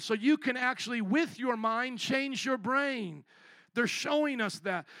brain. So you can actually, with your mind, change your brain. They're showing us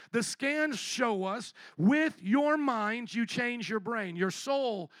that. The scans show us with your mind, you change your brain. Your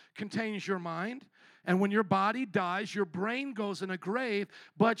soul contains your mind. And when your body dies, your brain goes in a grave,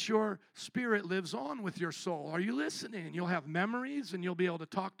 but your spirit lives on with your soul. Are you listening? You'll have memories, and you'll be able to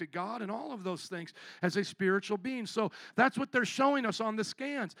talk to God and all of those things as a spiritual being. So that's what they're showing us on the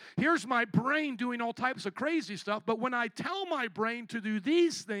scans. Here's my brain doing all types of crazy stuff, but when I tell my brain to do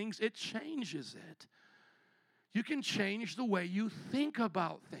these things, it changes it. You can change the way you think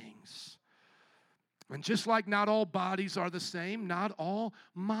about things. And just like not all bodies are the same, not all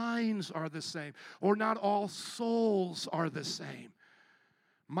minds are the same, or not all souls are the same.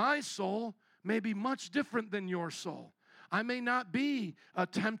 My soul may be much different than your soul. I may not be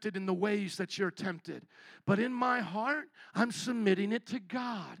tempted in the ways that you're tempted, but in my heart, I'm submitting it to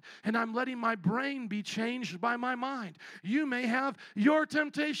God, and I'm letting my brain be changed by my mind. You may have your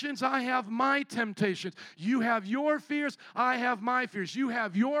temptations, I have my temptations. You have your fears, I have my fears. You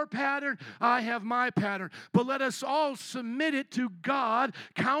have your pattern, I have my pattern. But let us all submit it to God,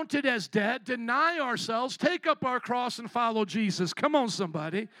 count it as dead, deny ourselves, take up our cross, and follow Jesus. Come on,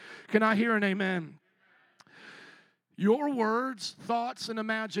 somebody. Can I hear an amen? Your words, thoughts, and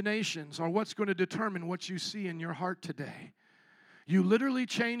imaginations are what's going to determine what you see in your heart today. You literally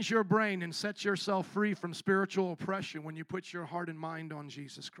change your brain and set yourself free from spiritual oppression when you put your heart and mind on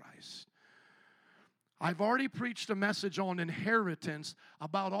Jesus Christ. I've already preached a message on inheritance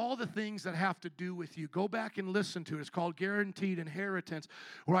about all the things that have to do with you. Go back and listen to it. It's called Guaranteed Inheritance,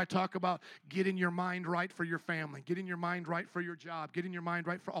 where I talk about getting your mind right for your family, getting your mind right for your job, getting your mind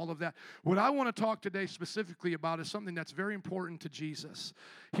right for all of that. What I want to talk today specifically about is something that's very important to Jesus.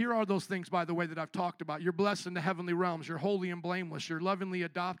 Here are those things, by the way, that I've talked about. You're blessed in the heavenly realms. You're holy and blameless. You're lovingly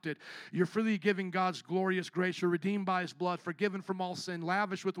adopted. You're freely giving God's glorious grace. You're redeemed by His blood, forgiven from all sin,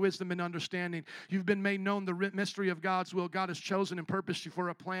 lavish with wisdom and understanding. You've been made known the mystery of God's will. God has chosen and purposed you for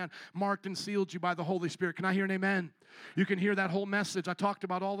a plan, marked and sealed you by the Holy Spirit. Can I hear an amen? You can hear that whole message. I talked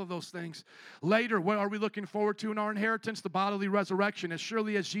about all of those things. Later, what are we looking forward to in our inheritance? The bodily resurrection. As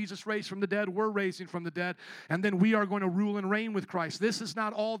surely as Jesus raised from the dead, we're raising from the dead. And then we are going to rule and reign with Christ. This is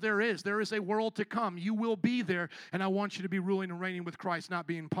not all there is. There is a world to come. You will be there, and I want you to be ruling and reigning with Christ, not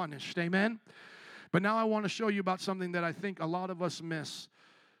being punished. Amen? But now I want to show you about something that I think a lot of us miss.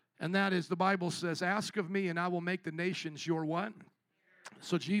 And that is, the Bible says, ask of me and I will make the nations your what?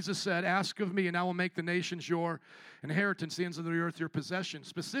 So Jesus said, ask of me and I will make the nations your inheritance, the ends of the earth your possession.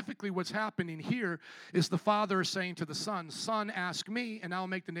 Specifically what's happening here is the Father is saying to the Son, Son, ask me and I'll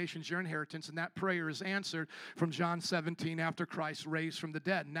make the nations your inheritance. And that prayer is answered from John 17 after Christ raised from the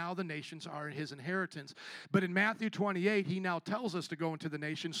dead. Now the nations are His inheritance. But in Matthew 28, He now tells us to go into the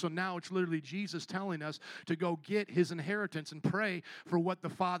nations. So now it's literally Jesus telling us to go get His inheritance and pray for what the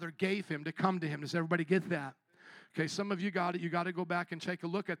Father gave Him to come to Him. Does everybody get that? Okay, some of you got it. You got to go back and take a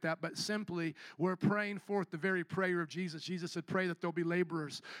look at that. But simply, we're praying forth the very prayer of Jesus. Jesus said, pray that there'll be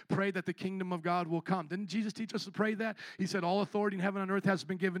laborers. Pray that the kingdom of God will come. Didn't Jesus teach us to pray that? He said, all authority in heaven and earth has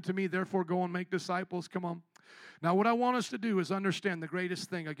been given to me. Therefore, go and make disciples. Come on. Now, what I want us to do is understand the greatest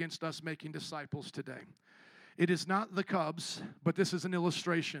thing against us making disciples today. It is not the Cubs, but this is an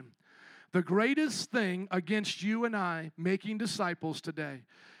illustration. The greatest thing against you and I making disciples today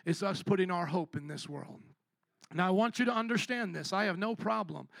is us putting our hope in this world. Now, I want you to understand this. I have no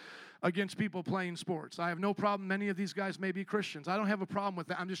problem against people playing sports. I have no problem. Many of these guys may be Christians. I don't have a problem with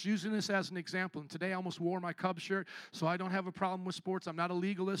that. I'm just using this as an example. And today I almost wore my Cubs shirt, so I don't have a problem with sports. I'm not a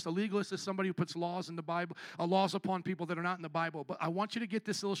legalist. A legalist is somebody who puts laws in the Bible, laws upon people that are not in the Bible. But I want you to get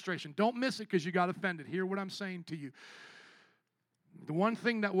this illustration. Don't miss it because you got offended. Hear what I'm saying to you. The one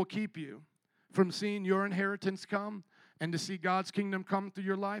thing that will keep you from seeing your inheritance come and to see God's kingdom come through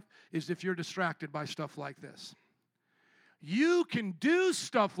your life is if you're distracted by stuff like this. You can do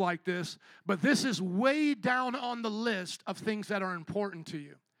stuff like this, but this is way down on the list of things that are important to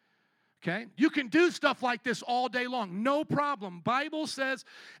you. Okay? You can do stuff like this all day long. No problem. Bible says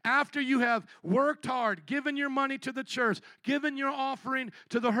after you have worked hard, given your money to the church, given your offering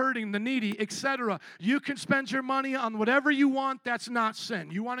to the hurting, the needy, etc., you can spend your money on whatever you want. That's not sin.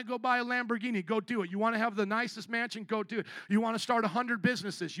 You want to go buy a Lamborghini, go do it. You want to have the nicest mansion, go do it. You want to start 100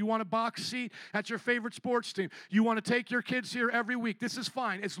 businesses. You want a box seat at your favorite sports team. You want to take your kids here every week. This is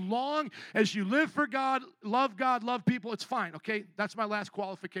fine. As long as you live for God, love people, it's fine. Okay? That's my last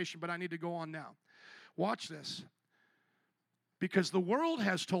qualification, but I need to go on now. Watch this. Because the world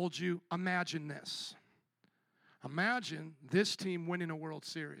has told you, imagine this. Imagine this team winning a World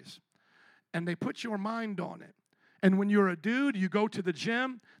Series. And they put your mind on it. And when you're a dude, you go to the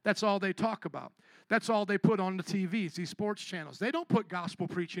gym, that's all they talk about. That's all they put on the TVs, these sports channels. They don't put gospel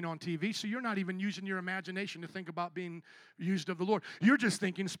preaching on TV, so you're not even using your imagination to think about being used of the Lord. You're just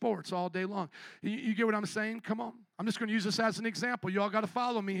thinking sports all day long. You get what I'm saying? Come on. I'm just going to use this as an example. You all got to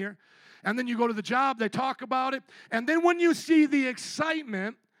follow me here. And then you go to the job, they talk about it. And then when you see the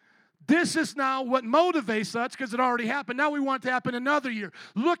excitement, this is now what motivates us because it already happened. Now we want it to happen another year.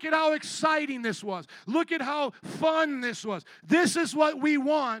 Look at how exciting this was. Look at how fun this was. This is what we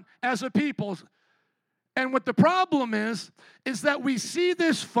want as a people. And what the problem is that we see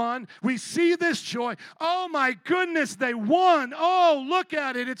this fun, we see this joy. Oh my goodness, they won. Oh, look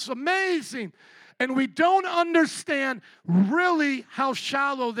at it. It's amazing. And we don't understand really how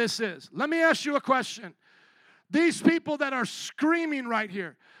shallow this is. Let me ask you a question. These people that are screaming right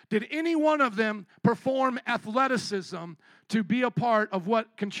here, did any one of them perform athleticism to be a part of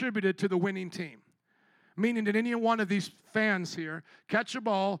what contributed to the winning team? Meaning, did any one of these fans here catch a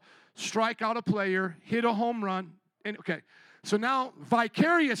ball, strike out a player, hit a home run? And, okay, so now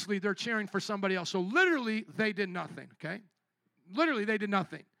vicariously they're cheering for somebody else. So literally they did nothing, okay? Literally they did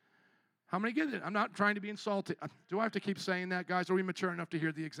nothing. How many get it? I'm not trying to be insulting. Do I have to keep saying that, guys? Are we mature enough to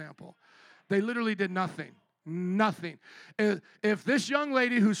hear the example? They literally did nothing. Nothing. If this young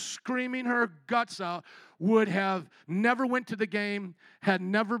lady who's screaming her guts out would have never went to the game, had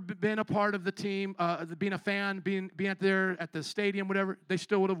never been a part of the team, being a fan, being there at the stadium, whatever, they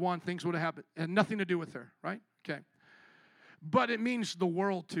still would have won. Things would have happened. It had nothing to do with her, right? Okay. But it means the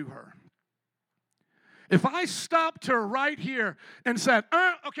world to her. If I stopped her right here and said,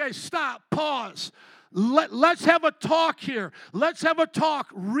 okay, stop, pause. Let's have a talk here. Let's have a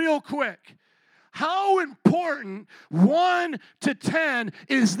talk real quick. How important, 1 to 10,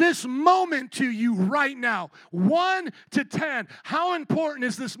 is this moment to you right now? 1 to 10. How important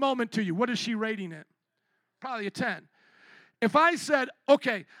is this moment to you? What is she rating it? Probably a 10. If I said,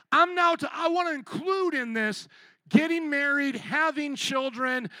 okay, I want to include in this getting married, having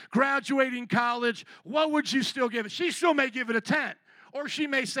children, graduating college, what would you still give it? She still may give it a 10. Or she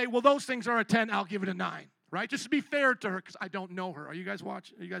may say, well, those things are a 10, I'll give it a 9. Right? Just to be fair to her, because I don't know her. Are you guys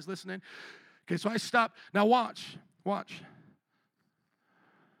watching? Are you guys listening? Okay, so I stop. Now watch.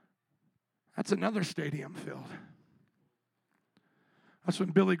 That's another stadium filled. That's when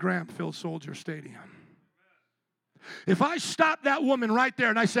Billy Graham filled Soldier Stadium. If I stopped that woman right there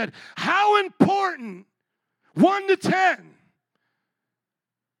and I said, how important, 1 to 10,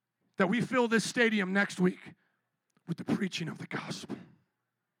 that we fill this stadium next week with the preaching of the gospel.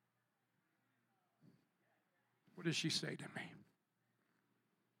 What does she say to me?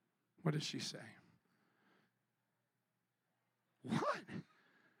 What does she say? What?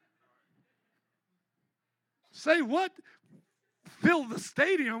 Say what? Fill the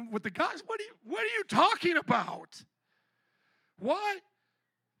stadium with the gospel? What are you talking about? What?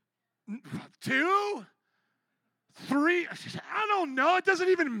 2? 3? I don't know. It doesn't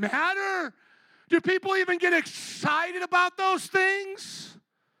even matter. Do people even get excited about those things?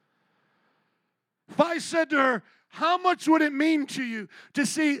 If I said to her, how much would it mean to you to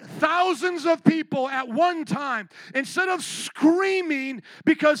see thousands of people at one time, instead of screaming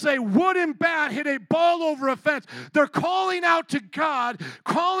because they wouldn't bat hit a ball over a fence, they're calling out to God,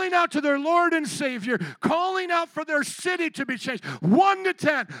 calling out to their Lord and Savior, calling out for their city to be changed. 1 to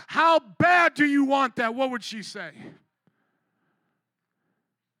 10, how bad do you want that? What would she say?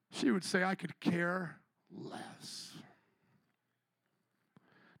 She would say, I could care less.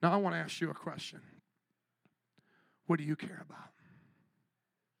 Now, I want to ask you a question. What do you care about?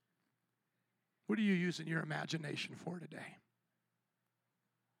 What are you using your imagination for today?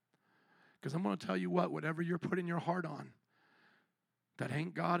 Because I'm going to tell you what, whatever you're putting your heart on, that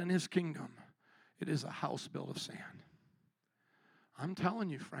ain't God and His kingdom, it is a house built of sand. I'm telling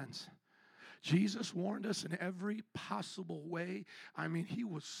you, friends, Jesus warned us in every possible way. I mean, He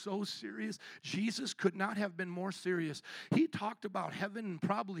was so serious. Jesus could not have been more serious. He talked about heaven in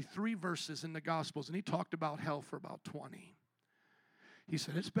probably 3 verses in the Gospels, and He talked about hell for about 20. He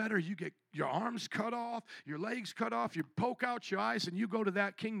said, it's better you get your arms cut off, your legs cut off, you poke out your eyes, and you go to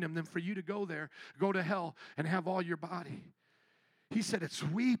that kingdom than for you to go there, go to hell, and have all your body. He said it's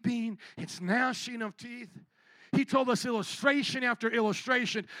weeping, it's gnashing of teeth. He told us illustration after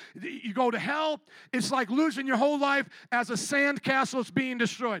illustration. You go to hell, it's like losing your whole life as a sand castle is being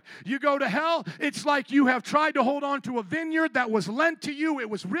destroyed. You go to hell, it's like you have tried to hold on to a vineyard that was lent to you. It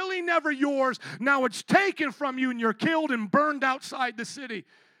was really never yours. Now it's taken from you and you're killed and burned outside the city.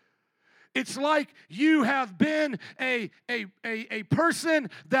 It's like you have been a person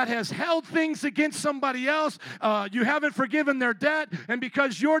that has held things against somebody else. You haven't forgiven their debt, and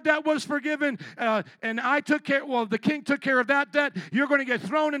because your debt was forgiven, and the king took care of that debt, you're going to get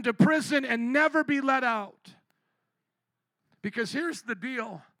thrown into prison and never be let out. Because here's the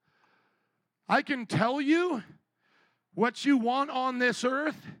deal. I can tell you what you want on this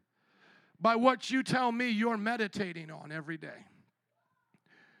earth by what you tell me you're meditating on every day.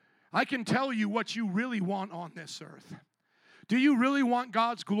 I can tell you what you really want on this earth. Do you really want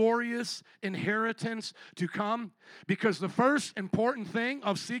God's glorious inheritance to come? Because the first important thing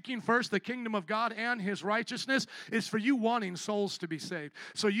of seeking first the kingdom of God and His righteousness is for you wanting souls to be saved.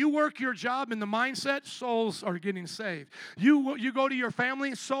 So you work your job in the mindset, souls are getting saved. You go to your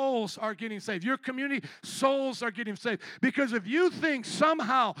family, souls are getting saved. Your community, souls are getting saved. Because if you think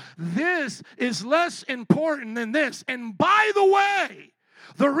somehow this is less important than this, and by the way,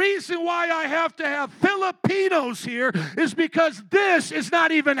 the reason why I have to have Filipinos here is because this is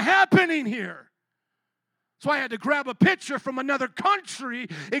not even happening here. So I had to grab a picture from another country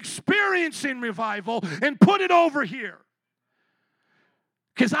experiencing revival and put it over here.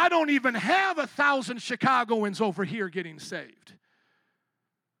 Because I don't even have 1,000 Chicagoans over here getting saved.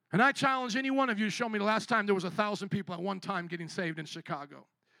 And I challenge any one of you to show me the last time there was 1,000 people at one time getting saved in Chicago.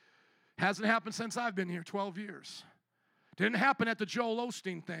 Hasn't happened since I've been here, 12 years. Didn't happen at the Joel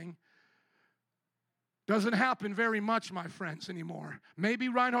Osteen thing. Doesn't happen very much, my friends, anymore. Maybe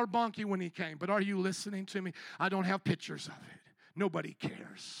Reinhard Bonnke when he came, but are you listening to me? I don't have pictures of it. Nobody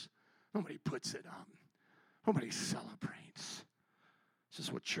cares. Nobody puts it up. Nobody celebrates. This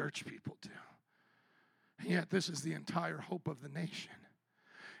is what church people do. And yet this is the entire hope of the nation.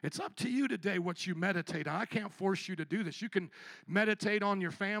 It's up to you today what you meditate on. I can't force you to do this. You can meditate on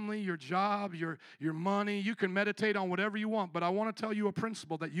your family, your job, your money. You can meditate on whatever you want. But I want to tell you a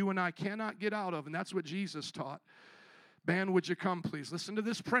principle that you and I cannot get out of, and that's what Jesus taught. Band, would you come, please? Listen to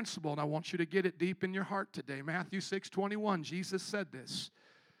this principle, and I want you to get it deep in your heart today. Matthew 6:21, Jesus said this.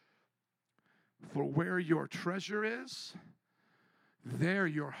 For where your treasure is, there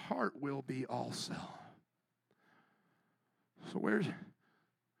your heart will be also. So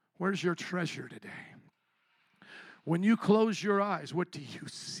where's your treasure today? When you close your eyes, what do you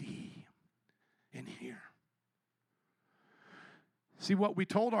see and hear? See what we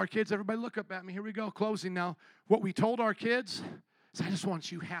told our kids, everybody look up at me, here we go, closing now. What we told our kids is I just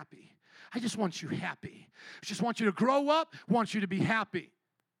want you happy. I just want you happy. I just want you to grow up, want you to be happy.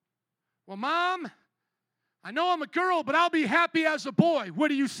 Well, Mom, I know I'm a girl, but I'll be happy as a boy. What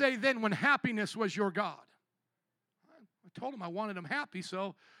do you say then when happiness was your God? I told them I wanted them happy,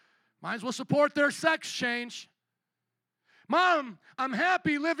 so might as well support their sex change. Mom, I'm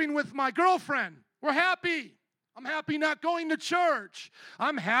happy living with my girlfriend. We're happy. I'm happy not going to church.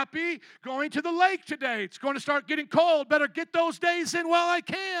 I'm happy going to the lake today. It's going to start getting cold. Better get those days in while I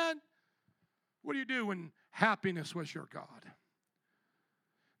can. What do you do when happiness was your God?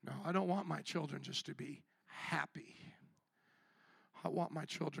 No, I don't want my children just to be happy. I want my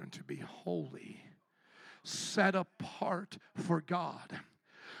children to be holy, set apart for God.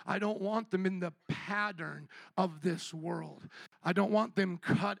 I don't want them in the pattern of this world. I don't want them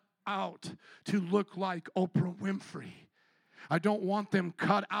cut out to look like Oprah Winfrey. I don't want them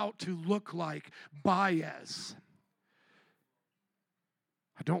cut out to look like Baez.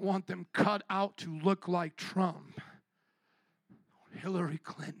 I don't want them cut out to look like Trump. Hillary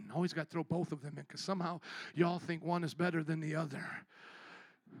Clinton. Always got to throw both of them in because somehow y'all think one is better than the other. Are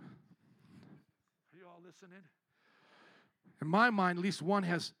you all listening? In my mind, at least one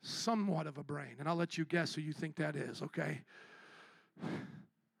has somewhat of a brain. And I'll let you guess who you think that is, okay?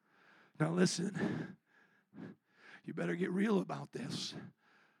 Now listen, you better get real about this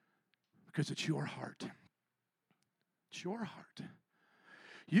because it's your heart. It's your heart.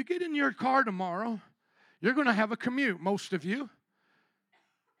 You get in your car tomorrow, you're going to have a commute, most of you.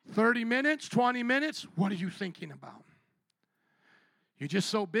 30 minutes, 20 minutes, what are you thinking about? You're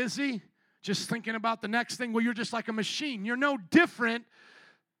just so busy, just thinking about the next thing. Well, you're just like a machine. You're no different,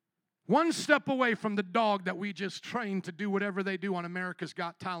 one step away from the dog that we just trained to do whatever they do on America's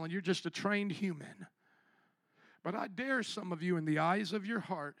Got Talent. You're just a trained human. But I dare some of you in the eyes of your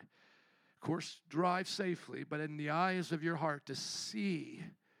heart, of course, drive safely, but in the eyes of your heart to see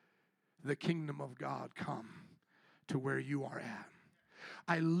the kingdom of God come to where you are at.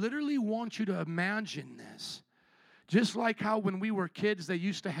 I literally want you to imagine this. Just like how when we were kids, they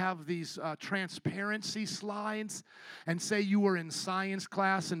used to have these transparency slides and say you were in science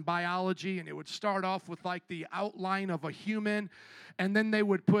class in biology, and it would start off with like the outline of a human, and then they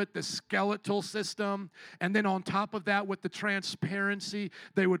would put the skeletal system, and then on top of that with the transparency,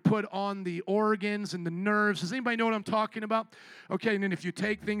 they would put on the organs and the nerves. Does anybody know what I'm talking about? Okay, and then if you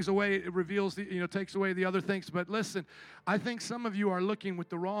take things away, it reveals, takes away the other things. But listen, I think some of you are looking with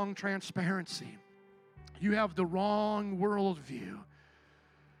the wrong transparency. You have the wrong worldview.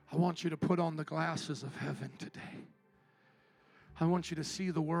 I want you to put on the glasses of heaven today. I want you to see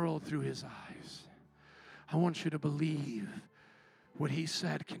the world through His eyes. I want you to believe what He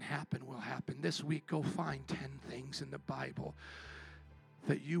said can happen will happen. This week, go find 10 things in the Bible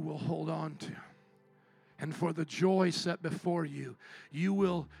that you will hold on to. And for the joy set before you, you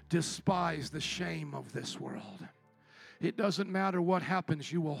will despise the shame of this world. It doesn't matter what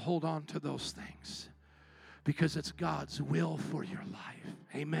happens, you will hold on to those things. Because it's God's will for your life.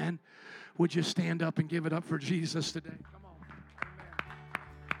 Amen. Would you stand up and give it up for Jesus today? Come on.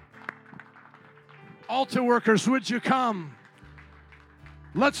 Amen. Altar workers, would you come?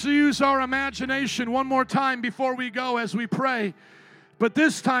 Let's use our imagination one more time before we go as we pray. But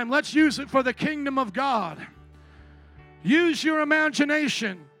this time, let's use it for the kingdom of God. Use your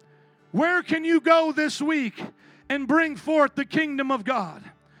imagination. Where can you go this week and bring forth the kingdom of God?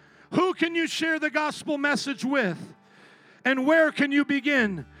 Who can you share the gospel message with? And where can you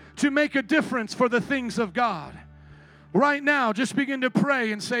begin to make a difference for the things of God? Right now, just begin to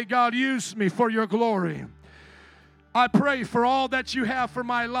pray and say, God, use me for your glory. I pray for all that you have for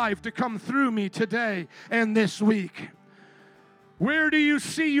my life to come through me today and this week. Where do you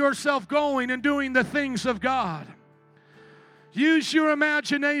see yourself going and doing the things of God? Use your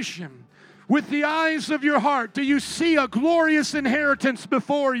imagination. With the eyes of your heart, do you see a glorious inheritance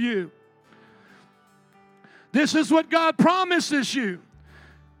before you? This is what God promises you.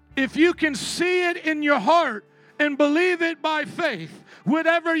 If you can see it in your heart and believe it by faith,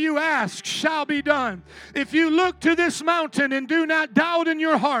 whatever you ask shall be done. If you look to this mountain and do not doubt in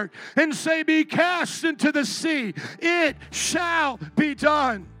your heart and say, be cast into the sea, it shall be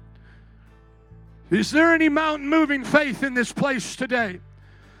done. Is there any mountain moving faith in this place today?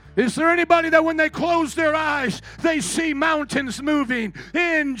 Is there anybody that when they close their eyes, they see mountains moving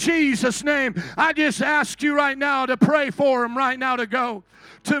in Jesus' name? I just ask you right now to pray for them right now to go,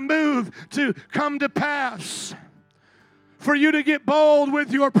 to move, to come to pass. For you to get bold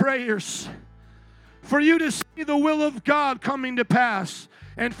with your prayers. For you to see the will of God coming to pass.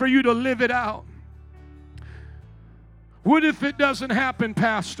 And for you to live it out. What if it doesn't happen,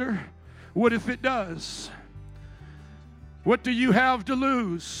 Pastor? What if it does? What do you have to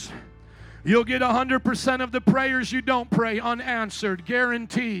lose? You'll get 100% of the prayers you don't pray unanswered,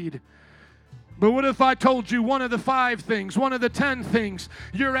 guaranteed. But what if I told you one of the 5 things, one of the 10 things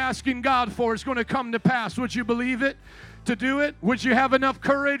you're asking God for is going to come to pass? Would you believe it to do it? Would you have enough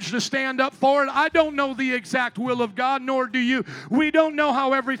courage to stand up for it? I don't know the exact will of God, nor do you. We don't know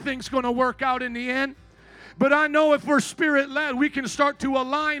how everything's going to work out in the end. But I know if we're Spirit-led, we can start to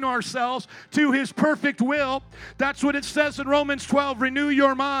align ourselves to His perfect will. That's what it says in Romans 12, renew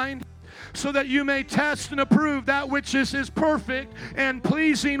your mind so that you may test and approve that which is His perfect and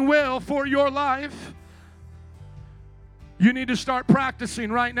pleasing will for your life. You need to start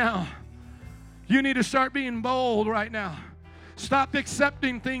practicing right now. You need to start being bold right now. Stop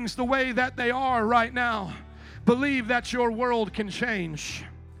accepting things the way that they are right now. Believe that your world can change.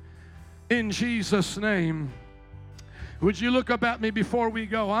 In Jesus' name. Would you look up at me before we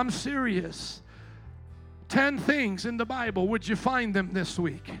go? I'm serious. 10 things in the Bible. Would you find them this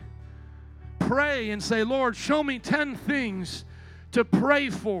week? Pray and say, Lord, show me 10 things to pray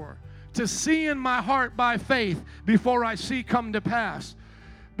for, to see in my heart by faith before I see come to pass.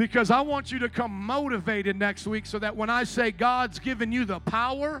 Because I want you to come motivated next week so that when I say God's given you the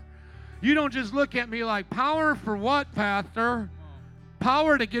power, you don't just look at me like, power for what, Pastor?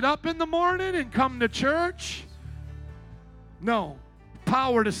 Power to get up in the morning and come to church? No.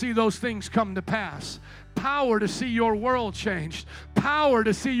 Power to see those things come to pass. Power to see your world changed. Power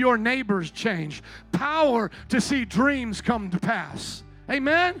to see your neighbors changed. Power to see dreams come to pass.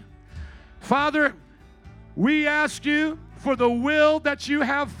 Amen? Father, we ask you for the will that you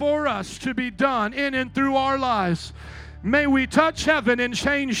have for us to be done in and through our lives. May we touch heaven and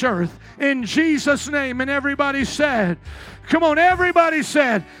change earth in Jesus' name. And everybody said, come on, everybody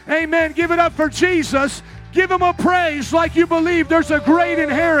said, amen. Give it up for Jesus. Give him a praise like you believe there's a great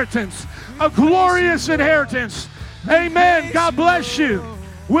inheritance, a glorious inheritance. Amen. God bless you.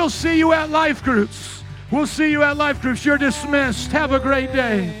 We'll see you at life groups. We'll see you at life groups. You're dismissed. Have a great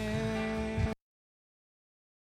day.